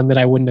just is one that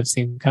I wouldn't have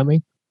seen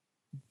coming.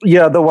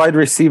 Yeah, the wide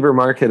receiver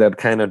market had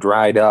kind of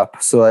dried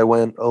up, so I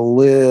went a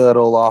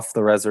little off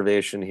the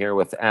reservation here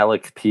with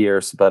Alec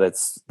Pierce, but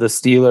it's the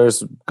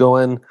Steelers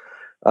going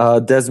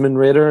Desmond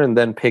Ridder and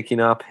then picking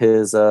up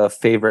his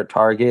favorite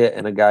target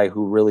and a guy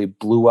who really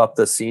blew up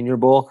the Senior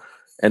Bowl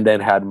and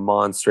then had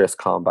monstrous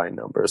combine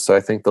numbers. So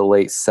I think the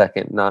late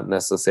second, not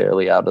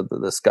necessarily out of the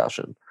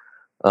discussion.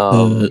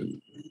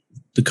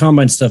 The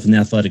combine stuff and the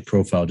athletic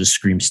profile just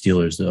screams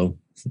Steelers, though.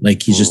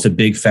 Like, he's just a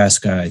big,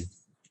 fast guy.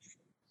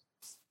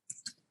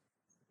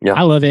 Yeah,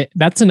 I love it.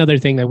 That's another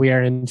thing that we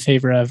are in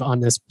favor of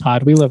on this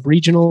pod. We love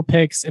regional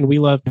picks, and we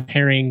love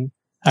pairing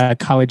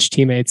college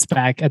teammates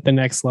back at the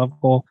next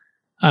level.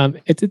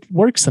 It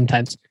works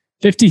sometimes.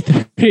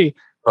 53,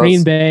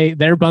 Green Bay,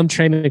 their bum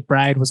Trey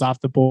McBride was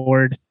off the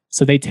board,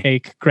 so they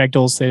take Greg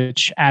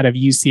Dulcich out of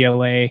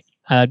UCLA.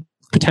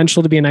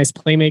 Potential to be a nice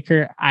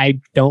playmaker.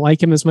 I don't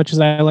like him as much as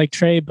I like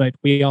Trey, but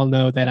we all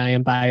know that I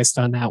am biased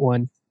on that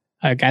one.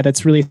 A guy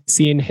that's really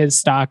seen his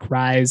stock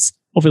rise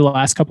over the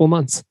last couple of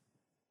months.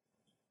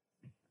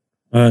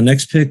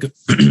 Next pick,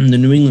 the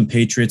New England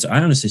Patriots. I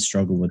honestly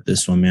struggle with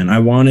this one, man. I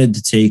wanted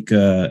to take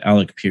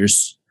Alec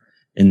Pierce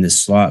in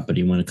this slot, but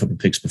he went a couple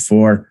picks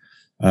before.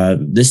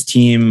 This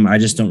team, I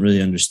just don't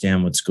really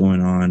understand what's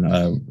going on,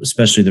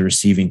 especially the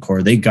receiving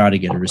core. They got to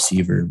get a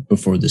receiver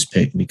before this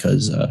pick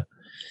because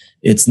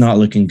it's not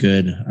looking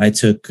good. I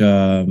took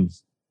Perrion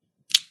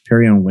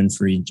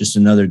Winfrey, just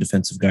another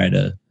defensive guy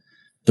to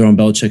throw on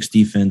Belichick's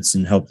defense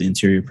and help the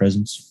interior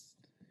presence.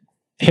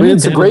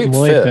 It's a great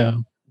fit.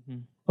 Though.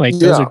 Like,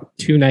 those are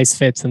two nice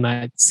fits in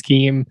that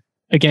scheme.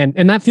 Again,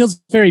 and that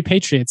feels very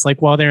Patriots.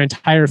 Like, while their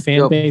entire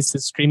fan base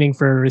is screaming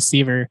for a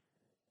receiver,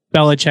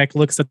 Belichick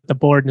looks at the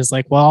board and is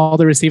like, well, all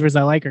the receivers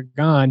I like are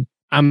gone.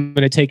 I'm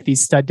going to take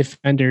these stud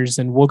defenders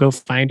and we'll go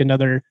find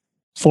another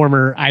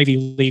former Ivy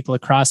League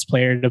lacrosse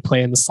player to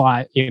play in the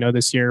slot,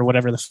 this year, or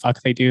whatever the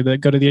fuck they do,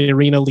 that go to the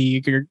Arena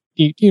League, or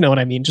you know what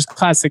I mean? Just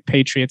classic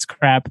Patriots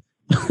crap.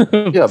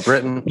 Yeah,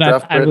 Britain.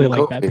 I really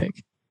like that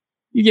pick.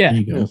 Yeah,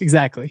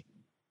 exactly.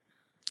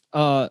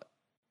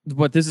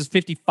 This is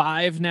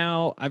 55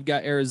 now. I've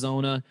got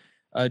Arizona.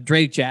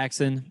 Drake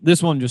Jackson.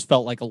 This one just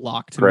felt like a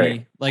lock to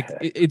me. Like,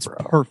 it's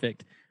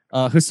perfect.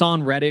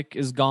 Hassan Reddick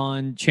is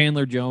gone.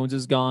 Chandler Jones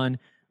is gone.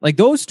 Like,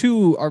 those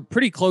two are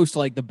pretty close to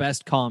like the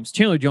best comps.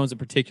 Chandler Jones in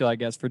particular, I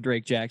guess, for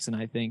Drake Jackson,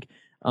 I think.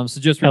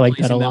 So just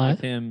replacing them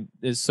with him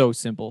is so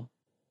simple.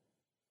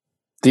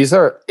 These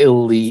are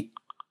elite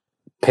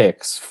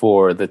picks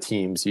for the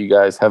teams you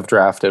guys have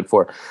drafted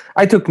for.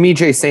 I took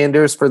Mijay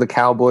Sanders for the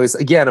Cowboys.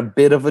 Again, a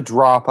bit of a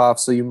drop off,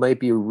 so you might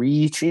be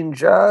reaching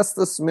just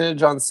a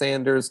smidge on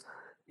Sanders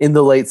in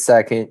the late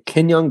second.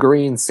 Kenyon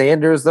Green,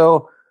 Sanders,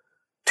 though,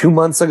 2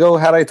 months ago,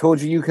 had I told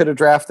you could have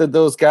drafted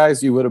those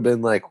guys, you would have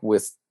been like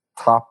with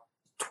top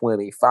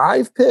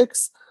 25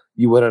 picks.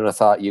 You wouldn't have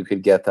thought you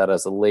could get that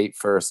as a late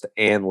first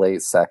and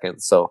late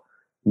second. So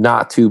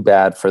not too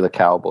bad for the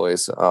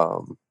Cowboys.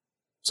 So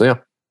yeah.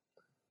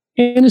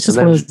 And it's just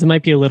one of those that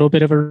might be a little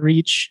bit of a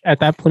reach at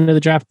that point of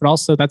the draft, but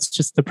also that's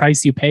just the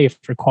price you pay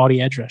for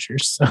quality edge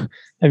rushers. So,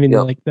 I mean,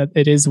 like that,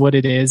 it is what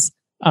it is.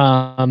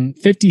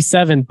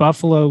 57,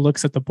 Buffalo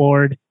looks at the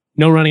board.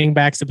 No running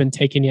backs have been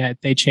taken yet.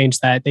 They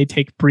changed that. They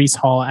take Breece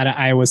Hall out of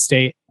Iowa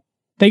State.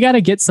 They got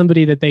to get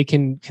somebody that they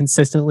can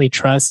consistently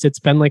trust. It's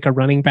been like a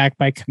running back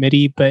by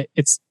committee, but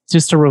it's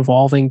just a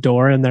revolving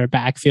door in their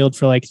backfield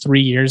for like 3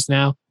 years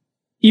now.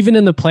 Even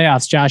in the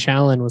playoffs, Josh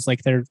Allen was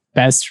like their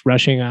best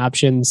rushing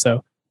option.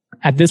 So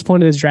at this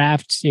point of the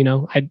draft,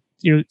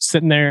 you're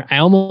sitting there. I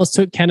almost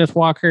took Kenneth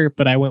Walker,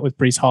 but I went with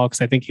Breece Hall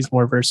because I think he's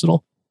more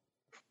versatile.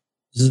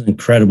 This is an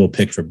incredible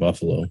pick for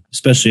Buffalo,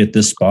 especially at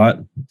this spot.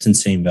 It's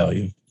insane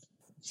value.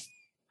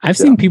 I've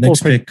seen people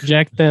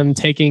project them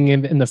taking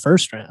him in the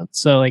first round.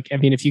 So, like, I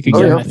mean, if you could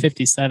get him at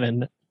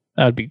 57,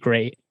 that would be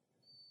great.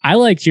 I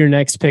liked your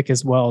next pick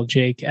as well,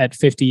 Jake, at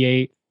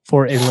 58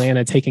 for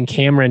Atlanta, taking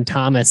Cameron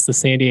Thomas, the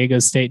San Diego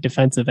State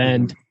defensive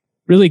end.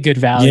 Really good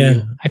value.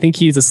 Yeah. I think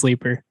he's a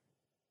sleeper.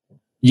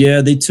 Yeah,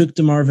 they took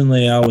DeMarvin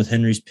Leal with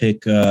Henry's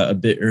pick a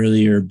bit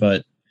earlier,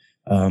 but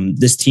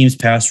this team's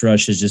pass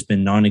rush has just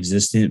been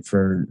non-existent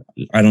for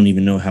I don't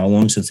even know how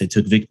long since they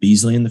took Vic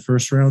Beasley in the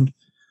first round.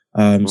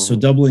 So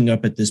doubling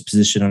up at this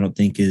position, I don't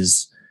think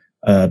is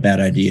a bad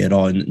idea at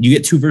all. And you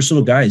get two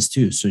versatile guys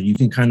too, so you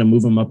can kind of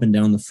move them up and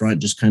down the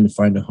front, just kind of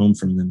find a home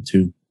from them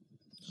too.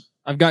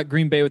 I've got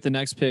Green Bay with the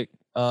next pick.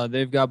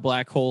 They've got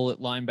Black Hole at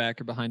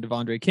linebacker behind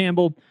Devondre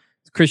Campbell.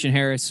 It's Christian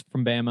Harris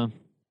from Bama.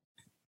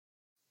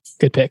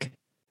 Good pick.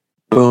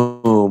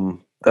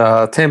 Boom.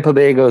 Tampa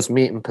Bay goes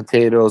meat and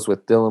potatoes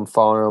with Dylan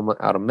Farham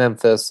out of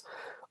Memphis,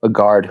 a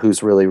guard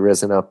who's really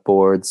risen up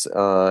boards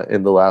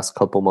in the last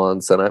couple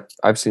months. And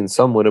I've seen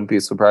some wouldn't be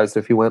surprised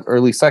if he went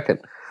early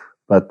second,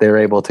 but they're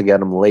able to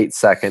get him late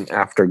second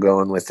after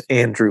going with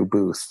Andrew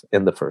Booth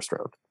in the first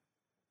round.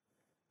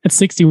 At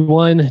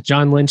 61,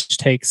 John Lynch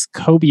takes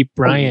Kobe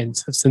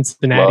Bryant of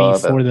Cincinnati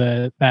for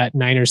that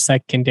Niners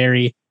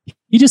secondary.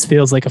 He just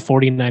feels like a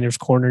 49ers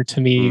corner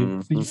to me.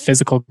 Mm-hmm.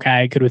 Physical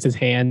guy, good with his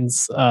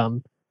hands. A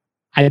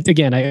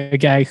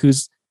guy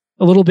who's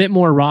a little bit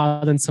more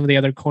raw than some of the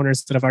other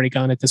corners that have already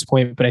gone at this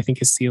point, but I think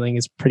his ceiling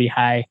is pretty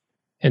high.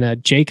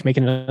 And Jake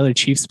making another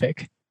Chiefs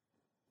pick.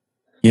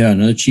 Yeah,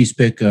 another Chiefs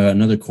pick,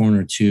 another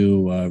corner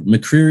too.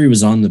 McCreary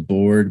was on the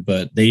board,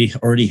 but they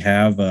already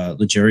have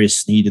L'Jarius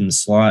Sneed in the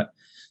slot.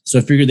 So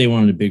I figured they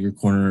wanted a bigger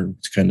corner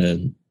to kind of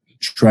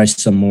try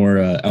some more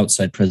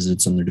outside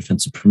presence on their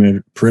defensive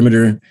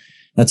perimeter.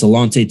 That's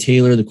Alontae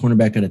Taylor, the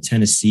cornerback out of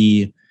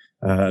Tennessee,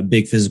 a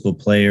big physical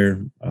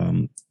player.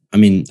 I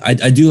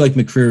do like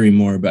McCreary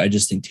more, but I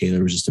just think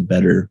Taylor was just a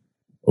better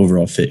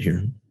overall fit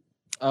here.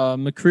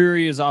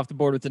 McCreary is off the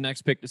board with the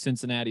next pick to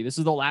Cincinnati. This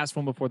is the last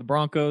one before the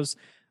Broncos.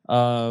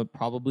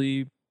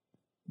 Probably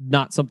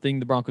not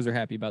something the Broncos are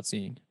happy about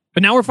seeing.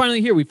 But now we're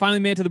finally here. We finally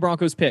made it to the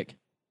Broncos pick.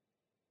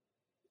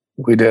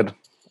 We did.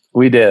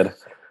 We got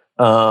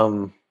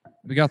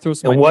to throw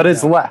some. And what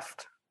is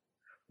left?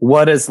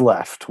 What is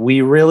left?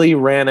 We really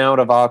ran out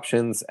of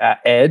options at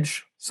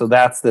edge, so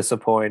that's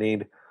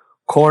disappointing.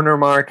 Corner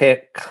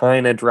market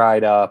kind of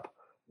dried up.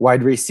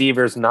 Wide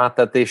receivers, not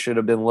that they should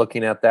have been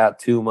looking at that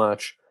too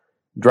much,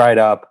 dried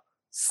up.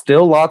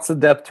 Still lots of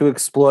depth to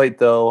exploit,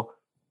 though,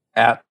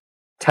 at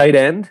tight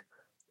end,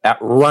 at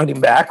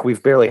running back.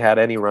 We've barely had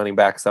any running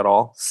backs at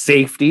all.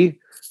 Safety,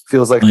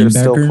 feels like there's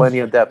still plenty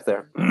of depth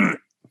there.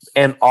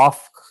 And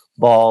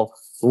off-ball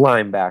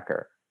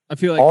linebacker. I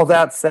feel like all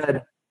that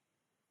said.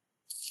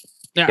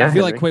 Yeah, I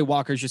feel like Quay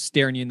Walker's just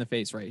staring you in the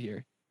face right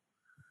here.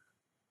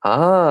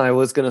 I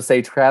was going to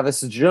say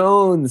Travis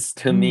Jones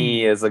to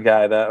me is a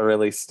guy that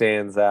really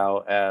stands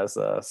out as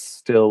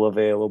still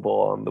available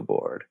on the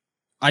board.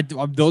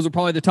 Those are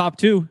probably the top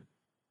two.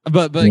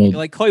 But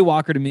like Quay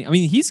Walker to me, I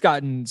mean, he's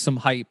gotten some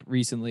hype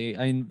recently.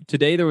 I mean,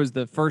 today there was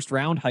the first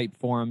round hype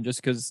for him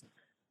just because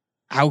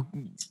how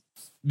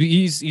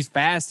he's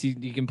fast.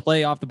 He can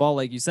play off the ball,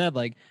 like you said.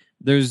 Like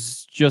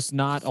there's just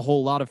not a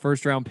whole lot of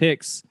first round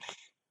picks.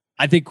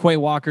 I think Quay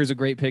Walker is a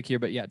great pick here,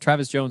 but yeah,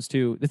 Travis Jones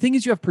too. The thing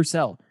is, you have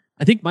Purcell.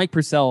 I think Mike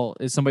Purcell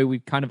is somebody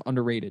we've kind of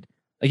underrated.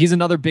 Like he's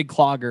another big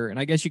clogger, and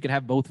I guess you could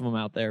have both of them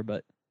out there.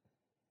 But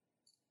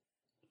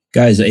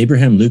guys,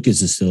 Abraham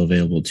Lucas is still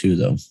available too,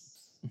 though.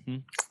 Mm-hmm.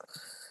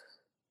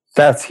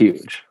 That's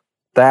huge.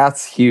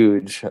 That's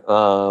huge.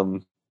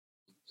 And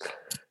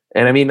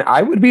I mean,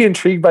 I would be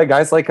intrigued by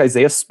guys like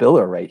Isaiah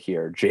Spiller right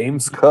here,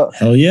 James Cook.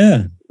 Hell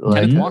yeah,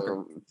 Kenneth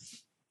Walker.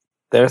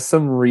 There's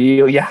some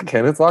real,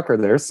 Kenneth Walker.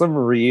 There's some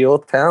real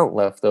talent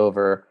left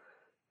over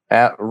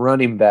at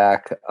running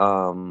back.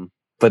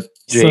 But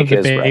Jake so the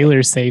is Baylor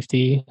right.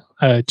 Safety,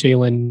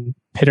 Jalen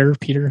Peter.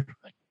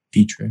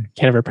 Petre.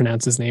 Can't ever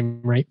pronounce his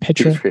name right.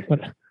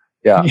 Petre.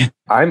 Yeah.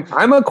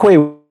 I'm a Quay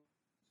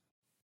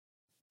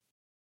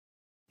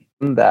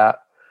that.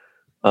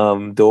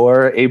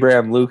 Door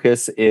Abraham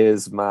Lucas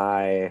is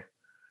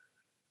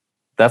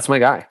that's my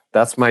guy.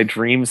 That's my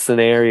dream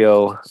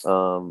scenario.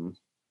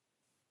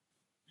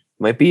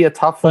 Might be a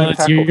tough one. Well,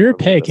 it's your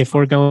pick. If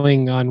we're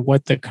going on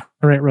what the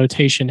current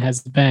rotation has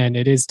been,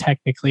 it is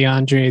technically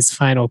Andre's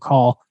final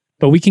call.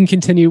 But we can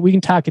continue. We can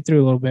talk it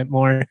through a little bit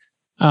more.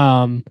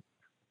 No,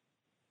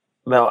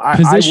 I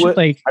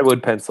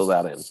would pencil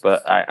that in,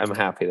 but I'm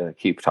happy to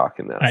keep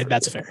talking that. All right,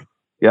 that's fair.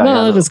 Yeah.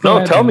 No,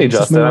 tell me,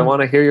 Justin. I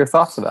want to hear your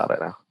thoughts about it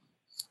now.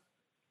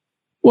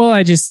 Well,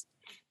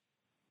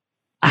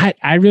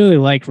 I really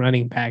like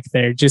running back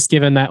there, just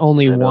given that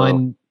only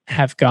one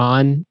have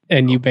gone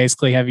and you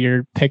basically have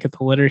your pick of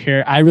the litter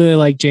here. I really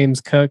like James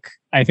Cook.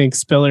 I think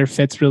Spiller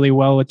fits really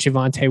well with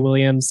Javonte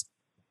Williams,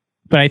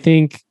 but I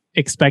think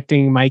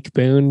expecting Mike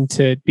Boone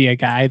to be a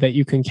guy that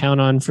you can count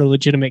on for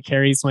legitimate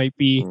carries might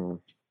be,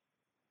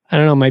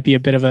 might be a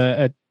bit of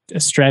a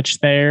stretch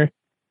there.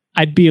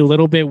 I'd be a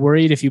little bit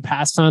worried if you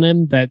passed on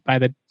him that by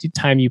the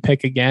time you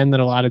pick again, that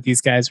a lot of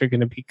these guys are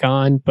going to be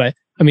gone. But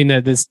I mean,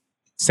 this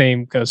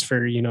same goes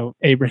for,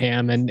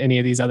 Abraham and any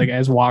of these other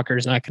guys.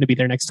 Walker's not going to be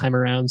there next time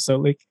around. So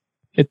like,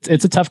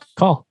 it's a tough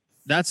call.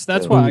 That's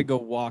why I go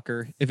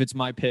Walker if it's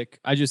my pick.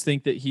 I just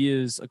think that he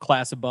is a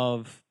class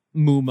above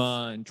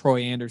Muma and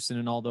Troy Anderson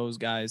and all those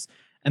guys.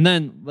 And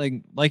then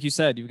like you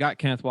said, you've got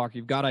Kenneth Walker,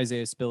 you've got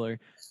Isaiah Spiller.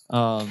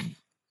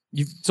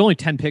 It's only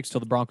 10 picks till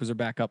the Broncos are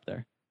back up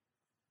there.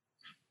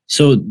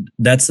 So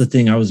that's the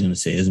thing I was going to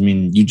say is,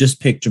 you just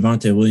picked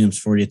Javonte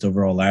Williams 40th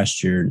overall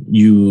last year.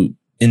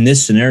 In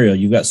this scenario,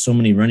 you got so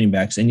many running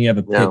backs and you have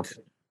a pick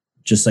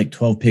just like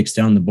 12 picks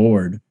down the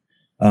board.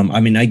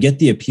 I get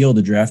the appeal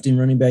to drafting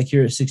running back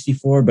here at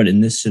 64, but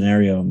in this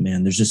scenario,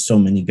 man, there's just so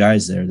many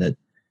guys there that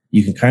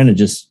you can kind of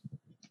just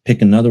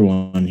pick another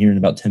one here in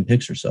about 10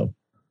 picks or so.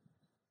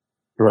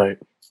 Right.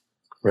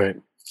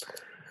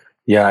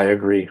 Yeah, I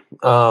agree.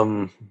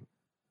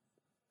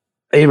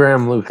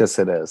 Abraham Lucas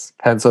it is.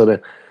 Penciled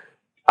in.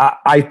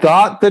 I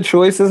thought the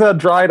choices had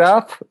dried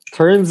up.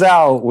 Turns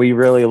out we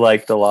really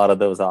liked a lot of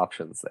those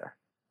options there.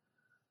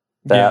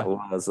 That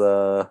was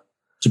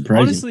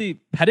surprising. Honestly,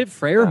 Pettit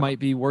Frere might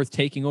be worth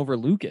taking over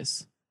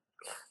Lucas.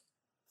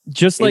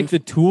 Just like the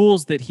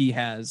tools that he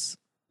has.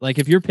 Like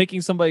if you're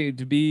picking somebody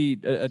to be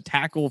a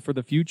tackle for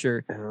the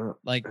future,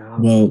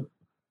 well,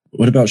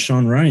 what about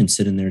Sean Ryan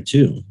sitting there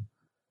too?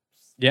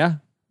 Yeah,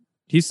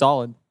 he's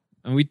solid.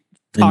 And we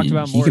talked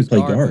about more. He can play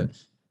guard.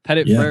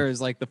 Pettit Frere is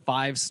like the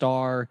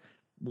 5-star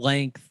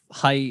length,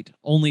 height,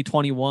 only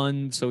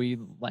 21, so he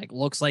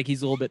looks like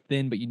he's a little bit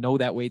thin, but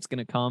that weight's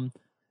gonna come.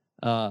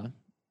 But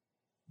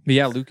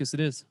yeah, Lucas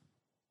it is.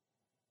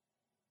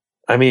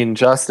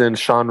 Justin,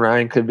 Sean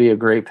Ryan could be a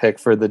great pick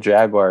for the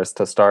Jaguars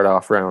to start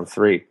off round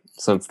 3,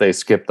 since they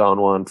skipped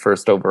on one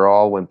first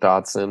overall, went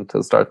Dotson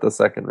to start the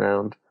second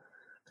round.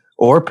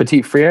 Or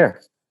Petit Frere.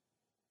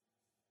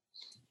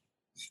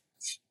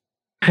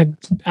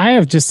 I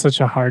have just such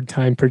a hard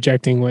time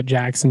projecting what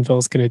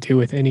Jacksonville's going to do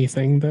with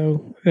anything,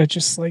 though. It's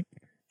just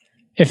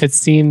if it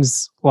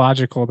seems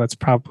logical, that's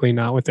probably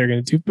not what they're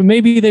going to do. But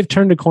maybe they've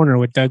turned a corner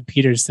with Doug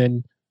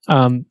Peterson.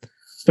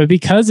 But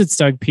because it's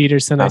Doug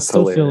Peterson, I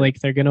still feel like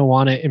they're going to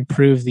want to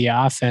improve the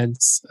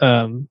offense.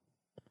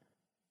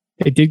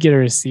 They did get a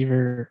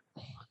receiver.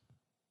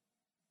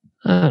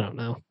 I don't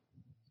know.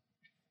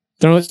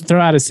 Throw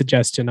out a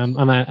suggestion.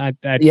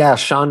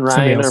 Sean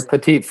Ryan or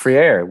Petit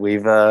Frere.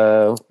 We've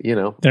there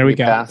we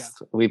go.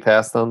 We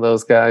passed on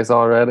those guys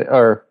already.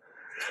 Or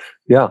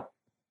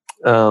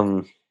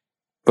boom.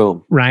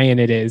 Ryan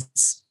it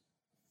is.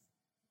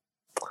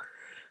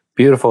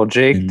 Beautiful.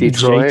 Jake,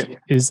 Detroit Jake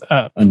is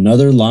up.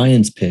 Another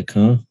Lions pick,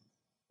 huh?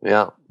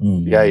 Yeah.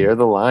 You're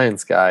the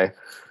Lions guy.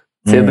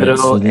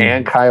 Thibodeau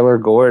and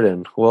Kyler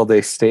Gordon. Will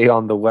they stay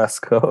on the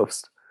West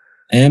Coast?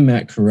 And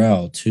Matt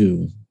Corral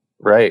too.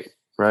 Right.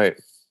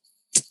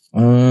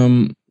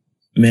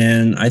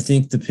 Man, I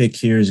think the pick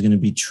here is going to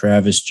be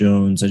Travis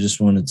Jones. I just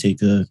want to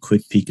take a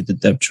quick peek at the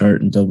depth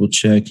chart and double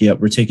check. Yep,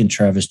 we're taking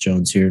Travis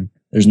Jones here.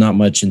 There's not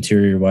much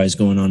interior-wise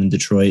going on in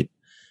Detroit,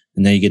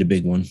 and now you get a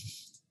big one.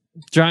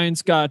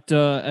 Giants got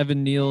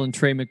Evan Neal and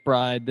Trey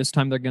McBride. This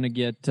time they're going to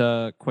get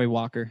Quay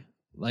Walker.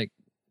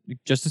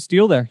 Just a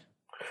steal there.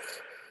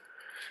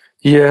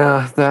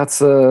 Yeah,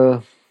 that's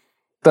a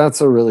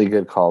really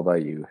good call by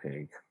you,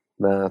 Hank.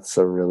 That's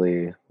a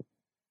really,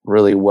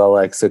 really well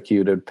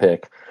executed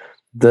pick.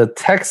 The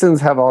Texans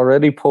have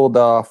already pulled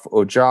off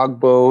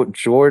Ojogbo,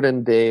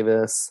 Jordan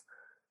Davis,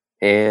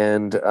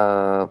 and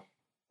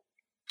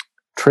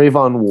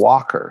Trayvon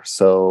Walker.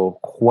 So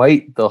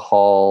quite the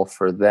haul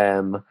for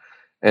them.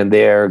 And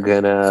they're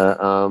going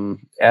to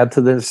add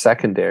to the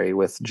secondary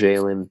with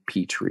Jalen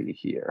Petre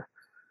here.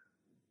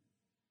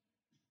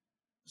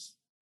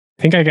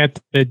 think I got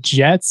the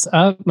Jets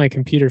up. My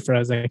computer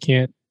froze. I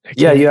can't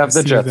Yeah, you have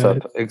the Jets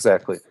up.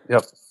 Exactly.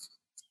 Yep.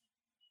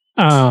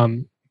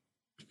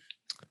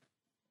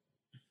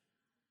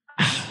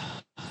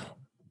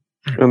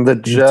 And the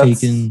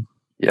Jets taken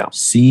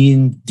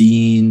Sean,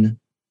 Dean,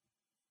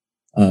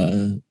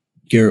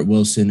 Garrett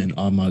Wilson, and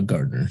Ahmad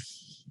Gardner.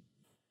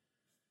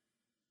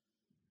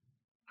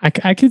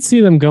 I could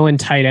see them going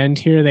tight end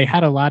here. They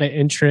had a lot of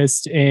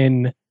interest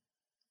in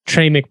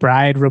Trey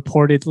McBride,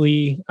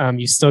 reportedly.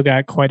 You still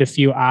got quite a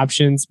few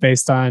options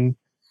based on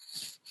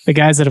the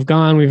guys that have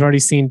gone. We've already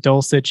seen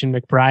Dulcich and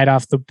McBride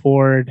off the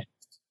board.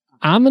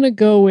 I'm gonna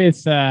go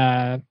with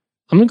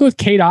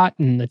Cade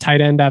Otton, the tight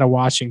end out of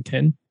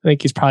Washington. I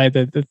think he's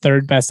probably the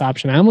third best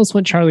option. I almost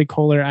went Charlie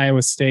Kolar,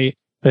 Iowa State.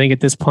 I think at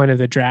this point of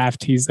the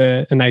draft, he's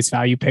a nice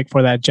value pick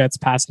for that Jets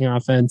passing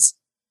offense.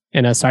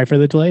 And sorry for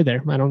the delay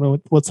there. I don't know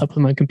what's up with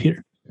my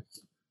computer.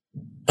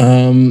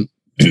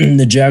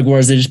 The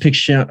Jaguars, they just picked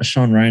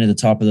Sean Ryan at the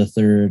top of the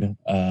third.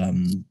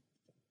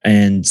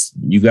 And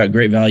you've got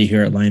great value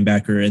here at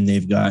linebacker, and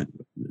they've got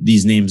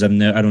these names I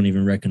don't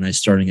even recognize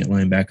starting at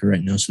linebacker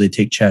right now. So they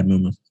take Chad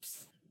Muma.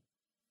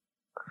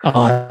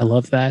 Oh, I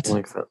love that. I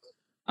like that.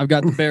 I've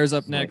got the Bears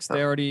up next.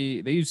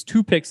 They used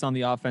 2 picks on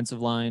the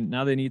offensive line.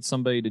 Now they need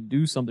somebody to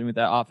do something with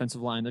that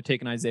offensive line. They're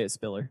taking Isaiah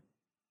Spiller.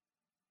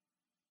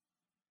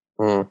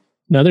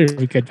 Another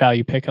good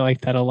value pick. I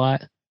like that a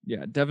lot.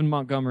 Yeah, Devin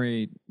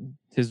Montgomery,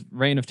 his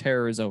reign of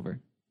terror is over.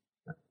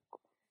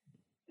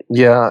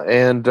 Yeah,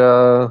 and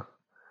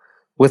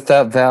with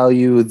that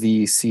value,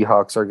 the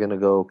Seahawks are going to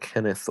go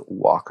Kenneth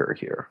Walker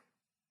here.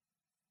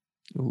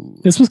 Ooh,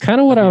 this was kind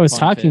of what I was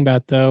talking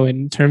about, though,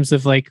 in terms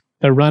of like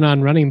the run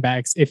on running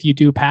backs. If you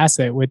do pass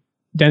it with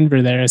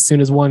Denver there, as soon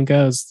as one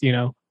goes,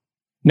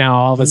 now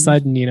all of a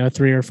sudden,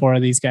 3 or 4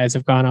 of these guys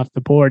have gone off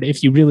the board.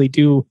 If you really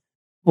do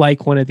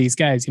like one of these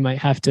guys, you might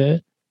have to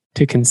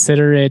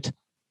consider it.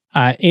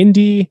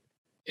 Indy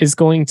is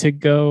going to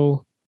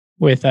go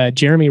with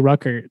Jeremy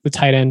Ruckert, the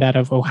tight end out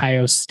of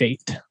Ohio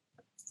State.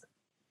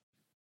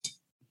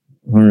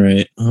 All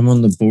right. I'm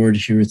on the board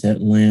here with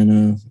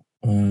Atlanta.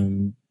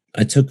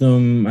 I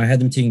had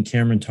them taking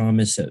Cameron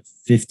Thomas at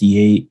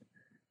 58.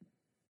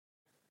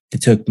 They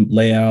took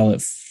Leal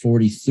at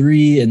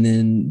 43, and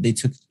then they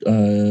took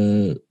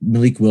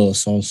Malik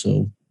Willis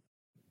also.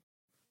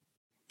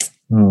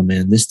 Oh,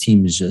 man, this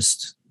team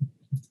is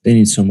they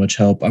need so much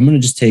help. I'm going to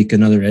just take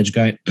another edge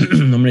guy.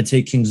 I'm going to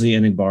take Kingsley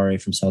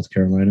Enagbare from South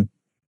Carolina.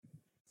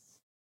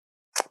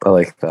 I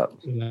like that.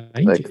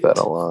 I like that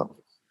a lot.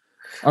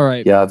 All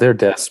right. Yeah, they're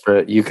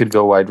desperate. You could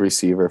go wide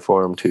receiver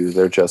for them, too.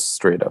 They're just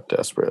straight up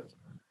desperate.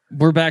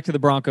 We're back to the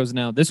Broncos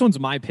now. This one's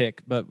my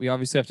pick, but we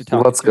obviously have to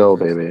talk. Let's go,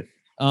 baby.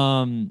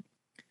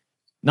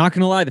 Not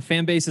gonna lie, the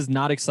fan base is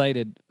not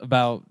excited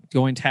about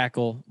going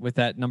tackle with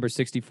that number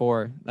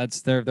 64.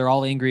 They're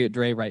all angry at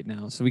Dre right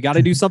now. So we got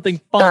to do something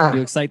fun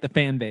to excite the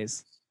fan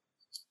base.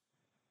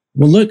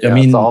 Well, look, I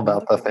mean, it's all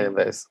about the fan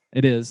base.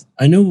 It is.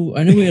 I know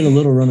we had a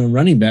little run on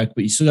running back,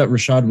 but you still got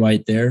Rashad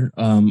White there.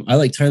 I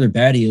like Tyler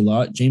Batty a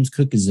lot. James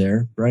Cook is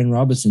there. Brian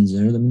Robinson's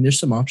there. I mean, there's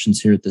some options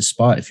here at this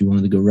spot if you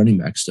wanted to go running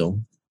back still.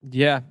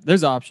 Yeah,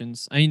 there's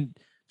options. I mean,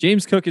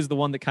 James Cook is the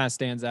one that kind of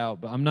stands out,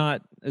 but I'm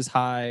not as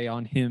high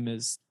on him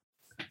as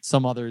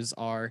some others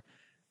are.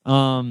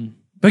 But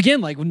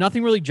again, like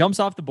nothing really jumps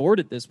off the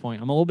board at this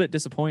point. I'm a little bit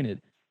disappointed.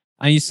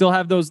 And you still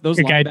have those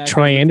guy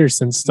Troy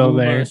Anderson's still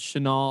there.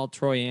 Chanel,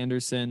 Troy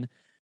Anderson.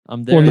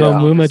 Well, no,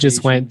 Muma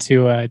just went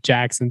to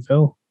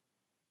Jacksonville.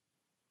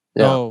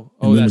 Yeah.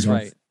 Oh, that's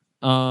right.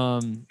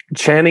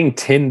 Channing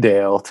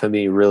Tyndale to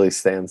me really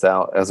stands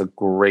out as a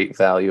great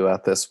value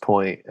at this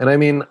point. And I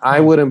mean, I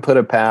wouldn't put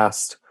it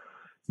past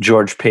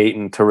George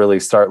Payton to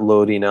really start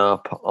loading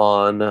up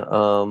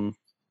on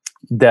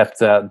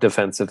depth at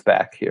defensive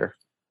back here.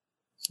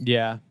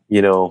 Yeah.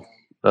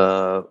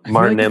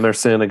 Martin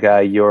Emerson, a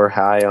guy you're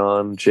high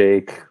on,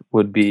 Jake,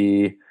 would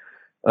be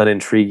an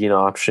intriguing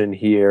option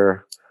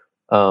here.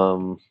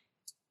 Taylor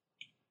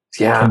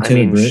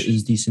Britt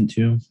is decent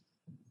too.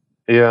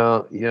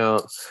 Yeah.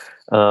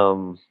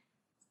 I've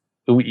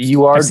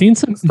seen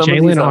some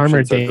Jalen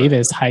Armour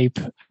Davis hype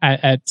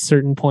at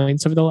certain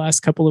points over the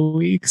last couple of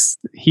weeks.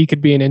 He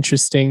could be an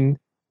interesting.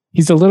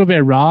 He's a little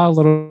bit raw, a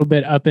little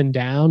bit up and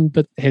down,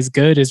 but his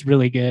good is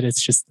really good.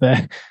 It's just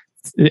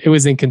it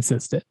was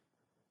inconsistent.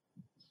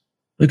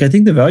 Look, I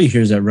think the value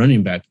here is at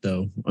running back,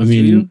 though. I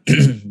mean,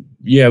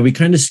 yeah, we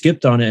kind of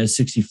skipped on it at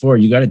 64.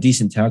 You got a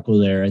decent tackle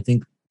there. I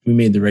think we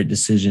made the right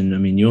decision. I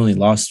mean, you only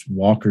lost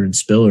Walker and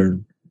Spiller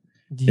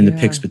in the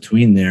picks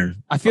between there.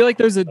 I feel like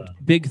there's a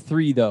big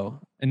 3, though,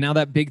 and now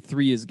that big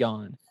 3 is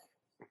gone.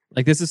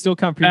 Like, this is still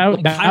kind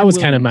of that was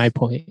kind of my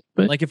point.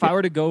 But like, if I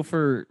were to go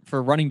for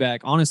running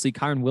back, honestly,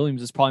 Kyron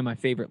Williams is probably my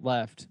favorite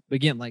left. But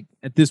again, like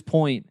at this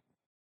point,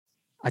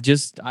 I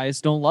just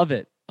don't love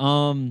it.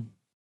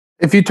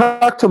 If you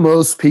talk to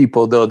most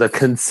people, though, the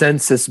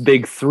consensus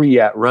big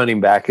 3 at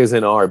running back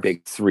isn't our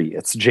big 3.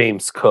 It's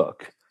James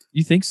Cook.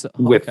 You think so?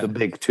 With the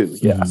big 2,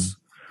 yes.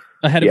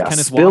 Ahead of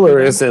Kenneth Spiller Walker,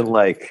 isn't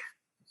like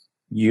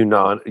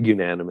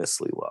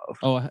unanimously loved.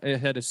 Oh,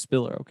 ahead of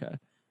Spiller. Okay.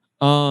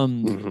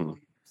 I'm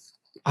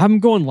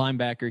going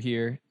linebacker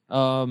here.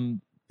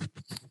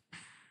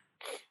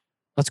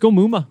 Let's go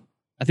Muma.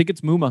 I think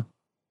it's Muma.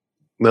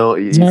 No,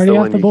 he's already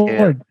off the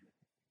board.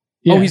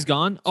 Yeah. Oh, he's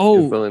gone.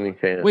 Oh,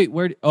 wait,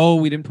 where?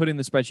 We didn't put in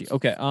the spreadsheet.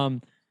 Okay.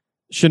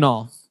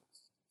 Chanel.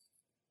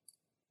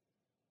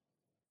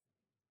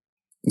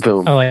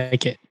 Boom. I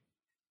like it.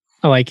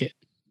 That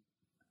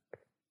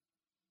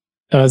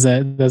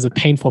was a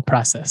painful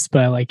process,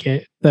 but I like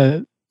it.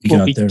 What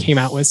we came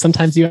out with.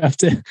 Sometimes you have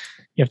to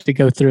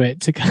go through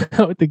it to come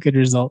out with a good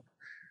result.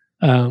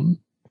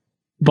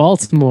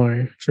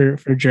 Baltimore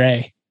for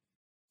Dre.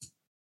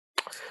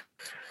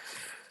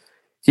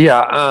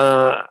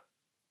 Yeah,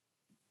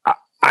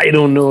 I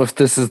don't know if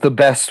this is the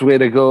best way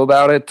to go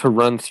about it, to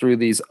run through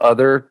these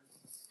other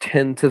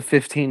 10 to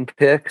 15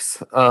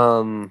 picks.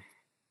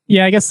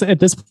 Yeah, I guess at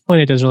this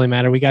point it doesn't really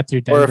matter. We got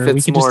through Denver.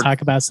 We could just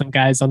talk about some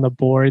guys on the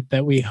board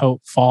that we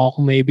hope fall,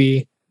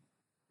 maybe.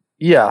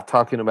 Yeah,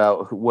 talking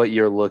about what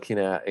you're looking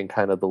at in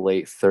kind of the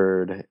late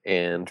third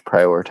and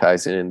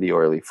prioritizing in the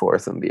early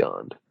fourth and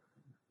beyond.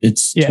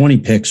 It's 20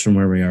 picks from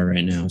where we are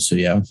right now. So,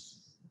 yeah.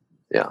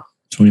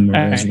 20 more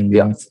guys are going to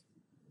be off.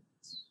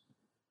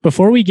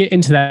 Before we get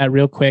into that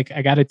real quick,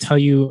 I got to tell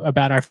you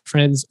about our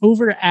friends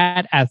over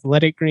at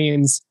Athletic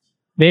Greens.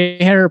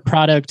 Their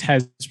product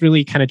has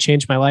really kind of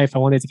changed my life. I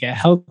wanted to get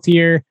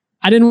healthier.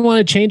 I didn't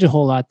want to change a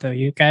whole lot though.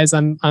 You guys,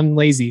 I'm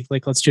lazy.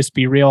 Like, let's just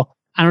be real.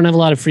 I don't have a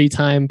lot of free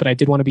time, but I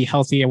did want to be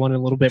healthy. I wanted a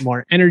little bit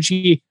more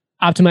energy,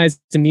 optimized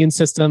immune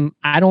system.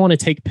 I don't want to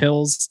take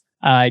pills.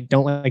 I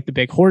don't like the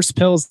big horse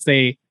pills.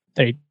 I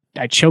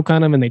choke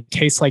on them and they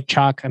taste like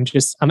chalk. I'm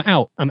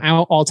out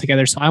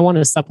altogether. So I want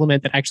a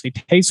supplement that actually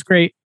tastes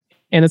great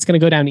and it's going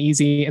to go down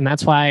easy. And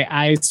that's why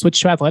I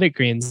switched to Athletic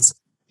Greens.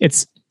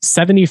 It's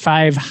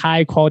 75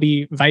 high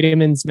quality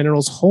vitamins,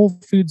 minerals, whole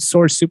food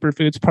source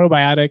superfoods,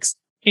 probiotics,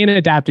 and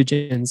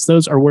adaptogens.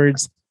 Those are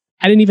words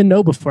I didn't even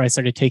know before I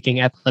started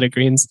taking Athletic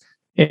Greens.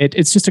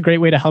 It's just a great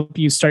way to help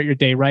you start your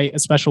day right. A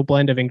special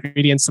blend of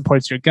ingredients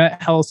supports your gut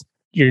health,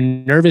 your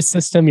nervous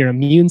system, your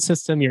immune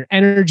system, your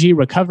energy,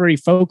 recovery,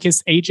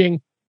 focus,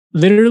 aging,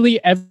 literally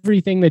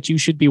everything that you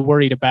should be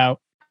worried about.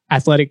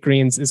 Athletic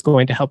Greens is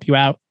going to help you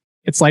out.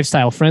 It's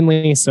lifestyle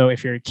friendly. So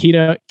if you're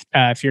keto,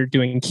 if you're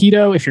doing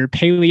keto, if you're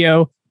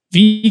paleo,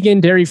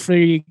 vegan,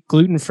 dairy-free,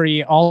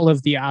 gluten-free, all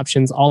of the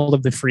options, all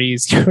of the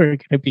frees, you're going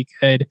to be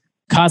good.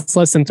 Costs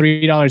less than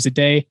 $3 a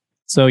day.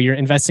 So you're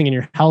investing in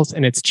your health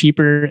and it's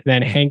cheaper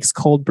than Hank's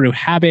cold brew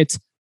habit.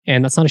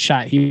 And that's not a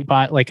shot. He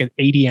bought like an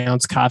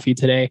 80-ounce coffee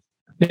today.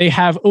 They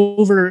have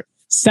over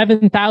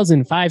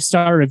 7,000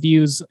 5-star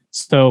reviews.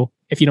 So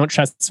if you don't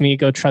trust me,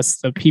 go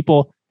trust the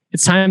people.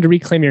 It's time to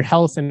reclaim your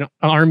health and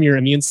arm your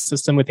immune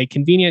system with a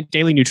convenient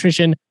daily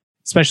nutrition,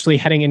 especially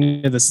heading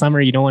into the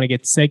summer. You don't want to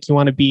get sick. You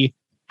want to be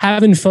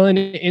having fun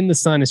in the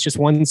sun. It's just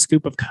one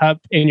scoop of cup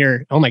in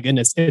your, oh my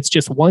goodness, it's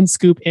just one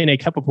scoop in a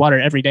cup of water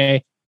every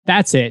day.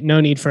 That's it.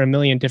 No need for a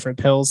million different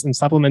pills and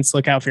supplements.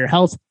 Look out for your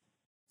health.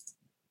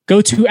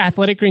 Go to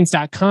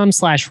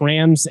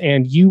athleticgreens.com/Rams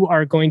and you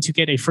are going to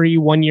get a free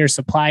 1-year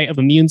supply of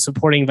immune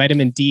supporting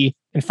vitamin D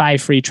and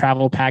 5 free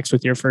travel packs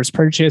with your first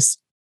purchase.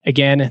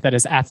 Again, that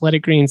is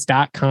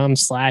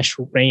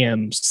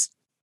athleticgreens.com/Rams.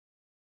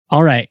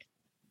 All right.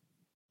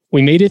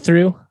 We made it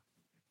through.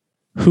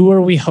 Who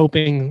are we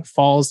hoping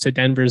falls to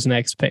Denver's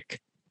next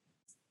pick?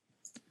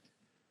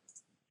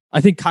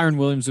 I think Kyren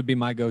Williams would be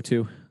my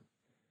go-to.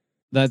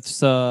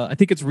 That's I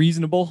think it's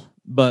reasonable,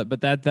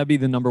 but that'd be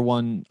the number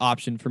one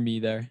option for me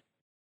there.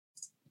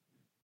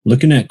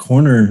 Looking at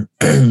corner,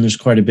 there's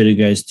quite a bit of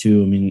guys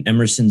too. I mean,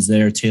 Emerson's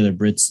there, Taylor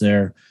Britt's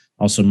there,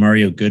 also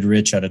Mario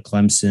Goodrich out of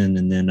Clemson,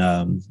 and then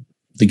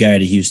the guy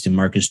out of Houston,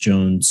 Marcus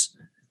Jones.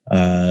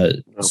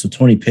 So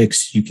 20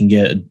 picks, you can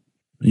get,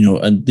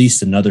 at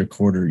least another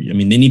quarter. I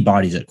mean, they need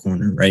bodies at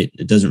corner, right?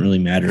 It doesn't really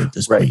matter at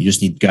this point. You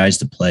just need guys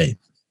to play.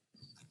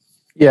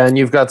 Yeah, and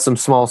you've got some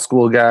small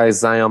school guys,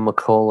 Zion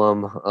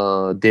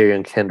McCollum,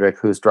 Darian Kendrick,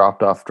 who's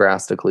dropped off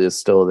drastically, is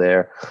still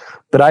there.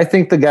 But I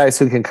think the guys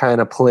who can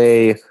kind of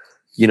play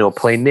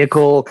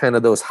nickel, kind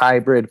of those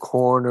hybrid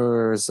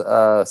corners,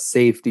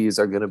 safeties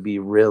are going to be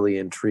really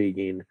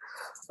intriguing.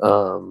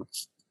 Cam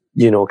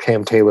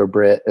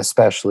Taylor-Britt,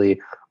 especially.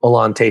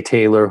 Alontae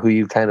Taylor, who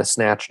you kind of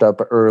snatched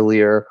up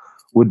earlier,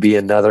 would be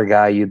another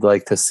guy you'd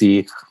like to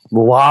see.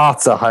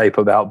 Lots of hype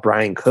about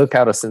Brian Cook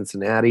out of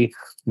Cincinnati.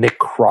 Nick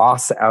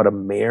Cross out of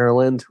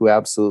Maryland, who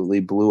absolutely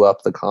blew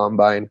up the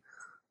combine.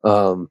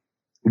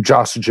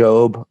 Josh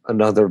Jobe,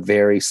 another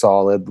very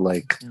solid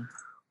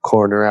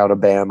corner out of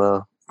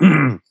Bama.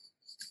 I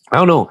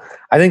don't know.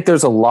 I think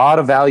there's a lot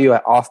of value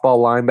at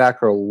off-ball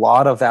linebacker, a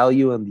lot of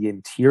value in the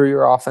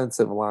interior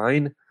offensive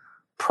line.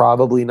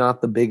 Probably not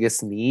the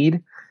biggest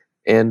need.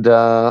 And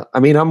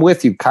I'm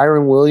with you.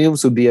 Kyren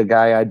Williams would be a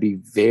guy I'd be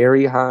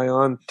very high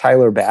on.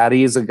 Tyler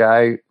Batty is a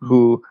guy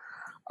who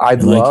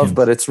I'd love,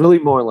 but it's really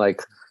more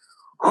like,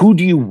 who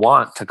do you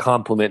want to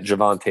complement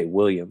Javonte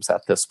Williams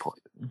at this point?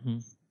 Mm-hmm.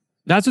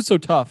 That's what's so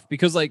tough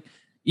because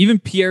even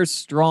Pierre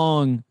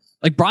Strong,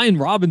 Brian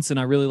Robinson,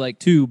 I really like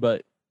too,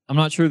 but I'm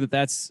not sure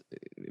that's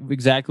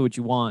exactly what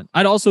you want.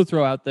 I'd also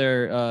throw out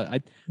there,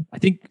 I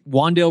think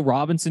Wan'Dale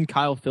Robinson,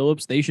 Kyle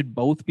Phillips, they should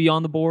both be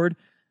on the board.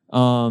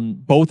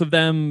 Both of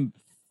them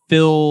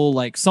fill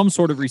like some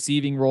sort of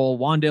receiving role.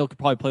 Wan'Dale could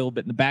probably play a little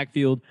bit in the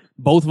backfield.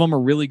 Both of them are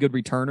really good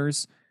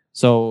returners.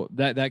 So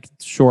that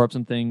could shore up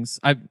some things.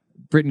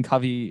 Britton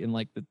Covey in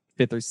like the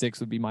 5th or 6th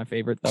would be my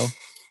favorite though.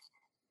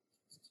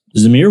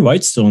 Zamir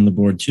White's still on the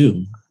board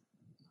too.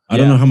 I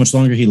don't know how much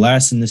longer he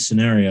lasts in this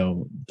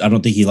scenario. I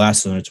don't think he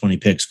lasts another 20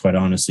 picks, quite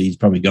honestly. He's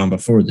probably gone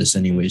before this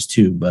anyways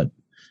too, but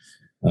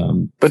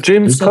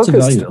James Cook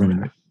is still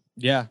there.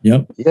 Yeah.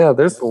 Yep. Yeah,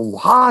 there's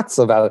lots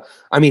of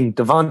I mean,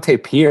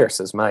 Devontae Pierce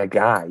is my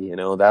guy. You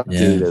know, that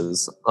dude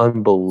is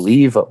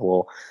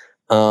unbelievable.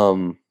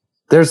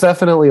 There's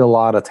definitely a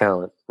lot of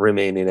talent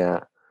remaining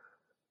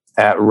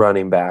at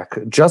running back.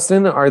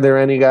 Justin, are there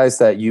any guys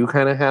that you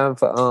kind of have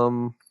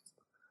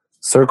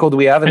circled?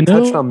 We haven't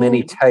touched on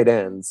many tight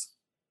ends.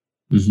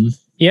 Mm-hmm.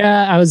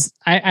 Yeah,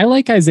 I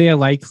like Isaiah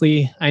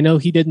Likely. I know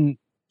he didn't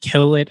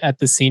kill it at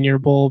the Senior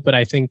Bowl, but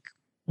I think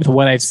with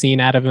what I've seen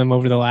out of him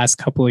over the last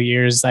couple of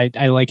years, I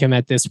like him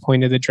at this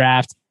point of the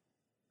draft.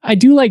 I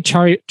do like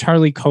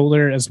Charlie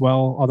Kolar as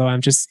well, although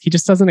he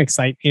just doesn't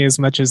excite me as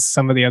much as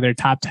some of the other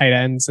top tight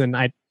ends, and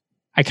I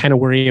kind of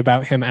worry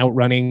about him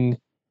outrunning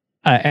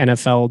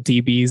NFL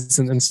DBs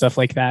and stuff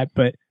like that.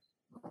 But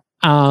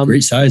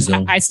great size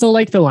though. I still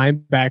like the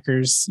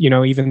linebackers. You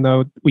know, even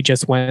though we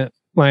just went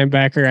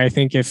linebacker, I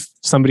think if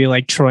somebody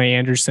like Troy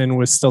Anderson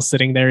was still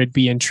sitting there, it'd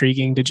be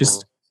intriguing to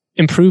just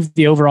improve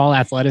the overall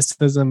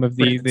athleticism of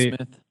the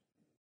Smith.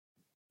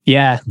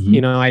 Yeah, Mm-hmm.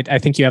 you know, I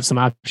think you have some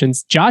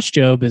options. Josh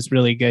Jobe is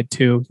really good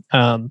too.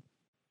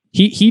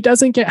 He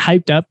doesn't get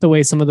hyped up the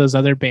way some of those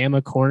other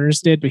Bama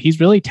corners did, but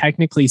he's really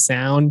technically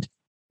sound,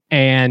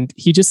 and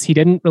he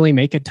didn't really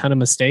make a ton of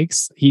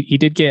mistakes. He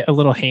did get a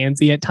little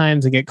handsy at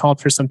times and get called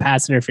for some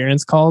pass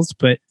interference calls,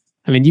 but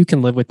I mean, you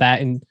can live with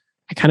that. And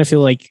I kind of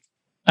feel like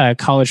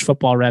college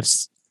football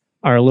refs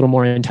are a little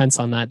more intense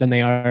on that than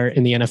they are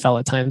in the NFL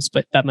at times,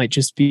 but that might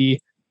just be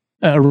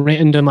a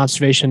random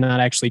observation, not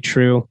actually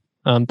true.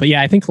 But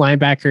yeah, I think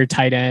linebacker,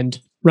 tight end,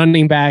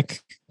 running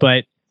back,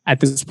 but at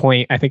this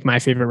point, I think my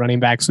favorite running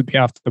backs would be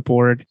off the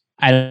board.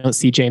 I don't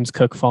see James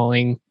Cook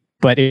falling,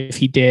 but if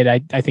he did,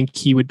 I think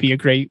he would be a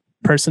great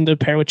person to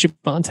pair with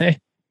Javonte.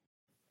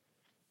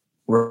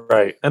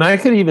 Right. And I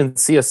could even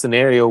see a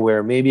scenario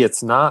where maybe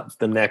it's not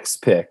the next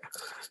pick.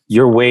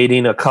 You're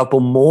waiting a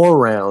couple more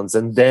rounds,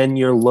 and then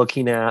you're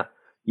looking at,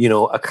 you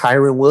know, a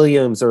Kyron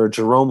Williams or a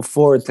Jerome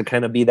Ford to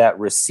kind of be that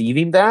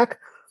receiving back.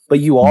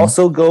 But you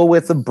also go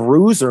with a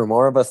bruiser,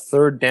 more of a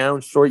third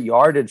down, short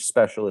yardage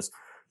specialist.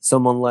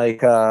 Someone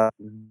like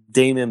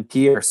Damon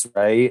Pierce,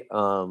 right?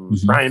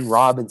 Brian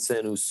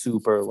Robinson, who's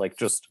super, like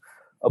just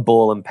a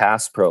bowl and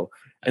pass pro.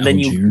 And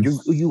Algier. then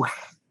you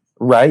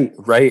right,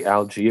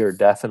 Algier,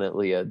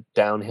 definitely a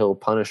downhill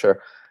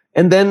punisher.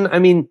 And then, I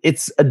mean,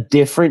 it's a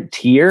different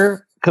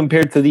tier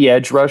compared to the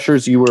edge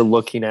rushers you were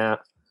looking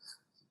at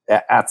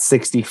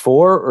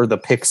 64 or the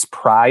picks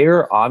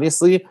prior,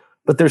 obviously.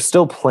 But there's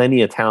still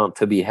plenty of talent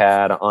to be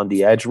had on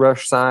the edge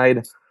rush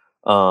side.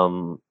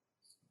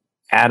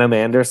 Adam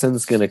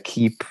Anderson's going to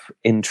keep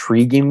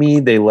intriguing me.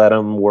 They let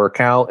him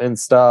work out and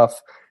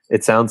stuff.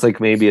 It sounds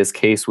like maybe his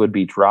case would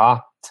be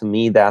dropped. To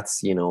me,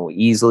 that's, you know,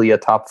 easily a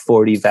top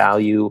 40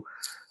 value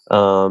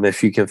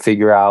if you can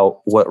figure out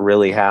what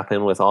really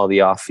happened with all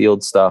the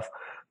off-field stuff.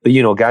 But,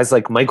 you know, guys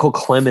like Michael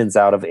Clemens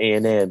out of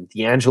A&M,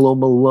 D'Angelo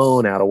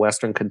Malone out of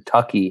Western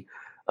Kentucky,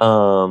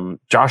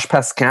 Josh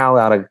Pascal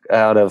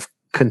out of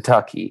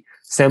Kentucky,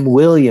 Sam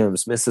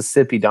Williams,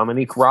 Mississippi,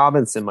 Dominique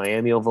Robinson,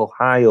 Miami of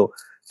Ohio,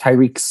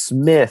 Tyreek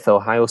Smith,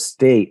 Ohio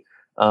State,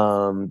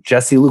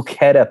 Jesse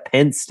Luketa,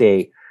 Penn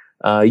State,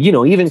 you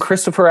know, even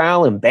Christopher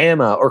Allen,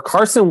 Bama, or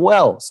Carson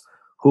Wells,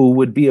 who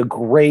would be a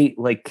great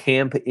like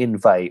camp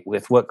invite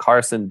with what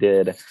Carson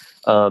did,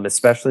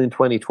 especially in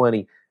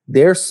 2020.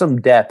 There's some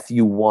depth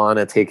you want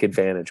to take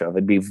advantage of.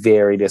 It'd be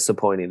very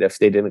disappointing if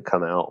they didn't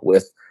come out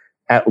with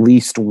at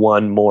least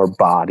one more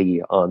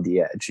body on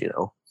the edge, you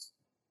know?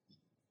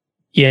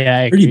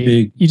 Yeah, I Pretty agree.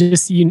 big. You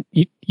just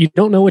you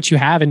don't know what you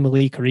have in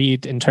Malik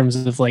Reed in terms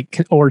of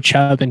like, or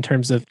Chubb in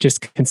terms of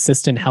just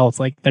consistent health.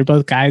 Like they're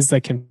both guys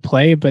that can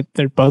play, but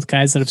they're both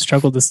guys that have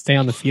struggled to stay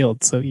on the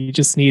field. So you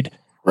just need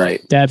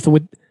depth.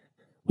 Would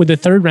the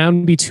third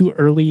round be too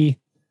early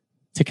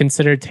to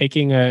consider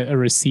taking a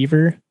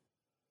receiver?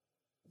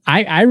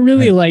 I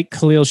really like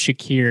Khalil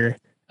Shakir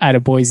out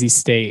of Boise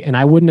State, and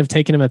I wouldn't have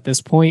taken him at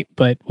this point,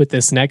 but with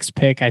this next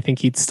pick, I think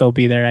he'd still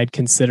be there. I'd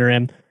consider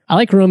him. I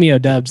like Romeo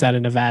Doubs out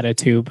of Nevada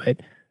too,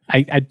 but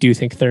I do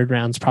think third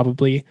round's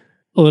probably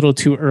a little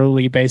too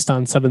early based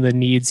on some of the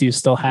needs you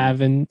still have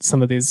and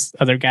some of these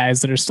other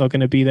guys that are still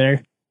going to be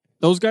there.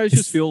 Those guys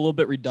just feel a little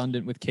bit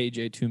redundant with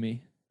KJ to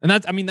me. And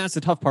that's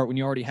the tough part when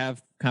you already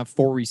have kind of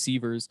four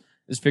receivers,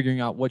 is figuring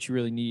out what you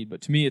really need.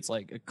 But to me, it's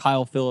like a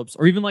Kyle Phillips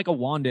or even like a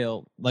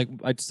Wan'Dale. Like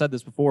I said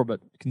this before,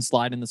 but can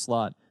slide in the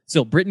slot.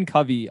 Still, Britton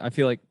Covey, I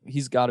feel like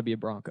he's got to be a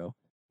Bronco.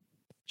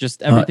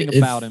 Just everything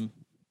about him.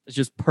 It's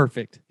just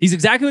perfect. He's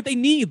exactly what they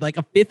need. Like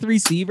a fifth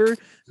receiver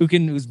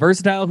who's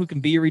versatile, who can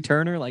be a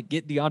returner. Like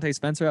get Deontay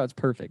Spencer out. It's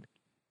perfect.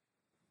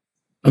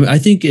 I mean, I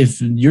think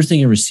if you're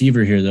thinking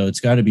receiver here, though, it's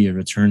got to be a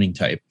returning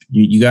type.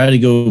 You got to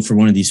go for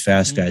one of these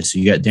fast guys. So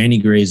you got Danny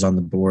Gray's on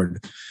the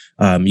board.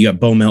 You got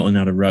Bo Melton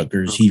out of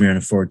Rutgers. He ran a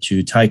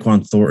 4.2.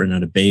 Tyquan Thornton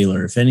out of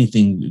Baylor. If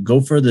anything,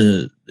 go for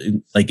the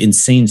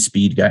insane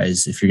speed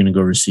guys if you're going to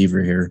go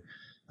receiver here.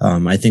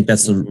 I think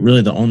that's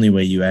really the only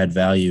way you add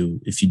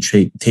value if you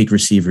take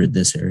receiver at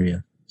this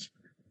area.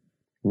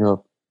 Yeah.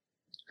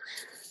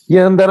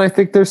 Yeah, and then I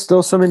think there's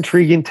still some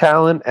intriguing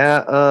talent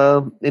at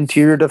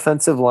interior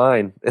defensive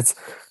line. It's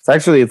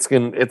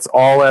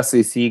all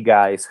SEC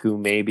guys who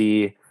may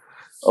be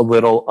a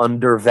little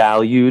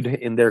undervalued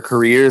in their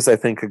careers. I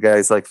think of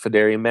guys like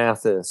Fedarian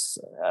Mathis,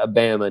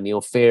 Bama,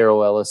 Neil Farrell,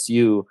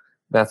 LSU,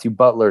 Matthew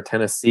Butler,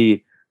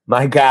 Tennessee.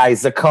 My guy,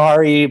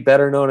 Zachary,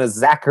 better known as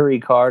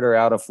Zachary Carter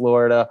out of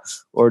Florida,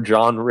 or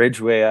John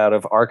Ridgeway out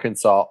of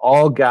Arkansas.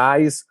 All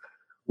guys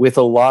with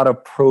a lot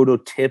of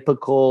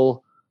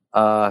prototypical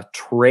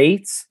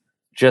traits,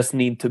 just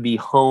need to be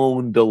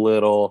honed a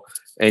little,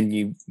 and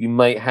you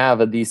might have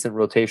a decent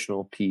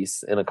rotational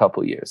piece in a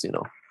couple years,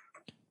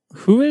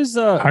 Who is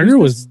Carter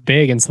was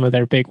big in some of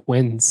their big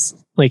wins.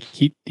 Like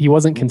he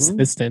wasn't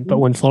consistent, but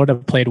when Florida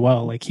played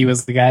well, like he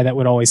was the guy that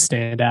would always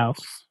stand out.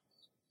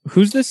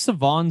 Who's this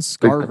Savon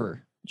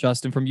Scarver,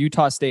 Justin, from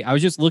Utah State? I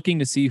was just looking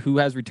to see who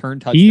has return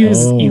touchdowns. He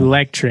is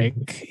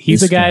electric.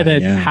 He's a guy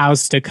that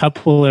housed a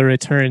couple of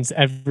returns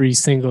every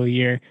single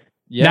year.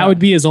 Yeah. That would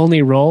be his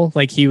only role.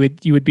 Like you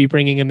would be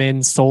bringing him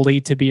in solely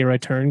to be a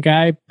return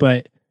guy,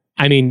 but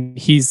I mean,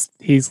 he's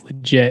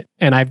legit,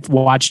 and I've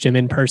watched him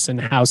in person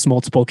house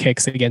multiple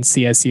kicks against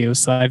CSU,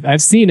 so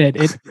I've seen it.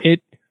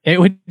 It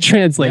would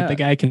translate. Yeah. The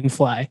guy can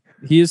fly.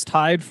 He is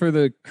tied for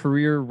the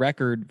career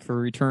record for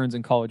returns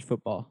in college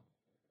football.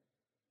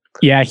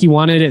 Yeah, he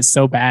wanted it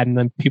so bad, and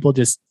then people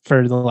just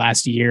for the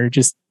last year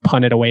just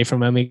punted away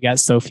from him. He got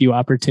so few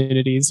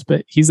opportunities,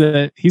 but he's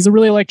a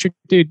really electric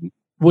dude.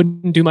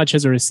 Wouldn't do much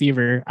as a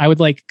receiver. I would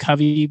like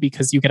Covey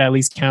because you could at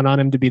least count on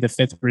him to be the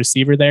fifth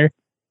receiver there.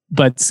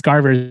 But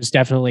Scarver is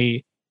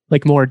definitely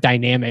like more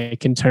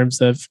dynamic in terms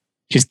of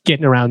just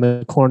getting around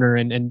the corner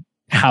and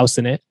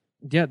housing it.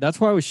 Yeah, that's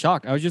why I was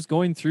shocked. I was just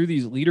going through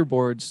these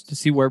leaderboards to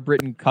see where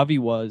Britton Covey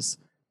was,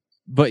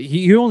 but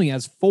he only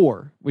has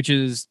 4, which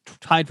is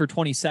tied for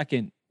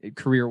 22nd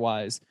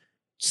career-wise.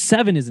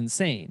 7 is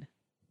insane.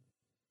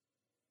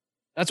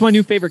 That's my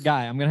new favorite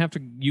guy. I'm going to have to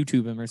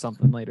YouTube him or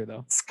something later,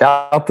 though.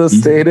 Scout the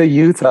state of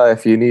Utah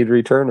if you need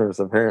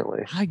returners,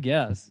 apparently. I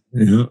guess.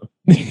 Yeah.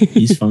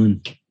 He's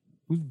fun.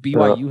 Who's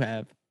BYU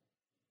have?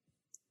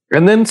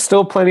 And then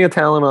still plenty of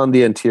talent on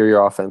the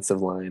interior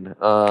offensive line,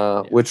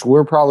 which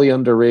we're probably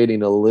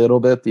underrating a little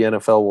bit. The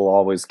NFL will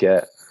always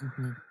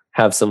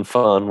have some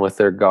fun with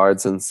their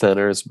guards and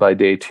centers by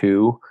day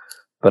 2.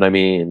 But I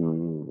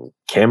mean,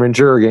 Cameron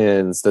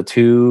Jurgens, the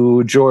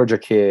 2 Georgia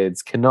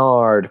kids,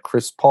 Kennard,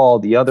 Chris Paul,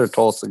 the other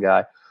Tulsa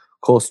guy,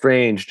 Cole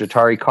Strange,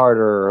 Jatari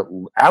Carter,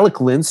 Alec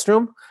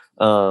Lindstrom.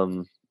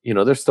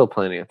 There's still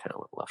plenty of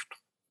talent left.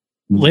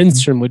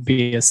 Lindstrom would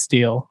be a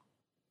steal.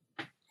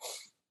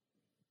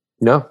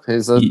 No,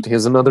 he's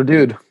another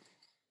dude.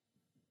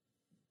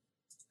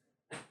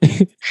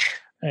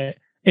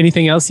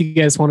 Anything else you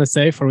guys want to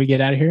say before we get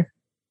out of here?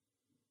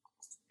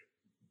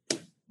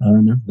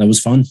 No, that was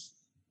fun.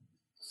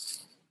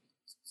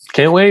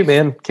 Can't wait,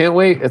 man. Can't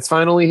wait. It's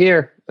finally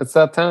here. It's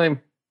that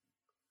time.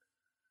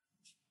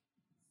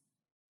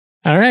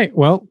 All right.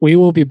 Well, we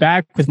will be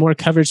back with more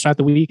coverage throughout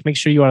the week. Make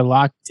sure you are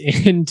locked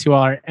into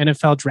our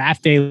NFL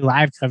Draft Day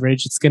live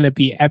coverage. It's going to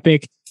be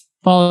epic.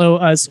 Follow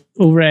us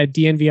over at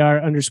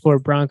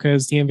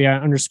DNVR_Broncos,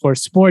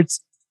 DNVR_Sports.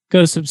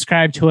 Go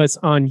subscribe to us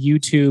on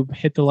YouTube.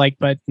 Hit the like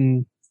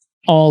button.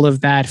 All of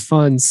that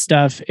fun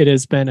stuff. It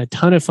has been a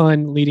ton of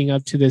fun leading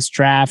up to this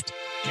draft.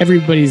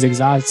 Everybody's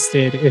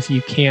exhausted if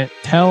you can't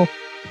tell.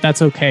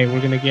 That's okay. We're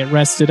going to get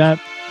rested up.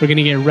 We're going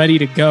to get ready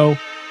to go.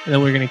 And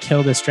then we're going to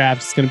kill this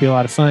draft. It's going to be a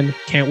lot of fun.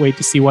 Can't wait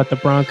to see what the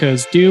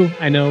Broncos do.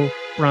 I know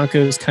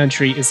Broncos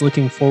country is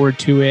looking forward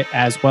to it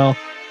as well.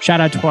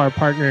 Shout out to our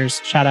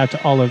partners. Shout out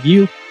to all of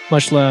you.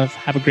 Much love.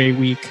 Have a great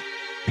week.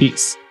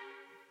 Peace.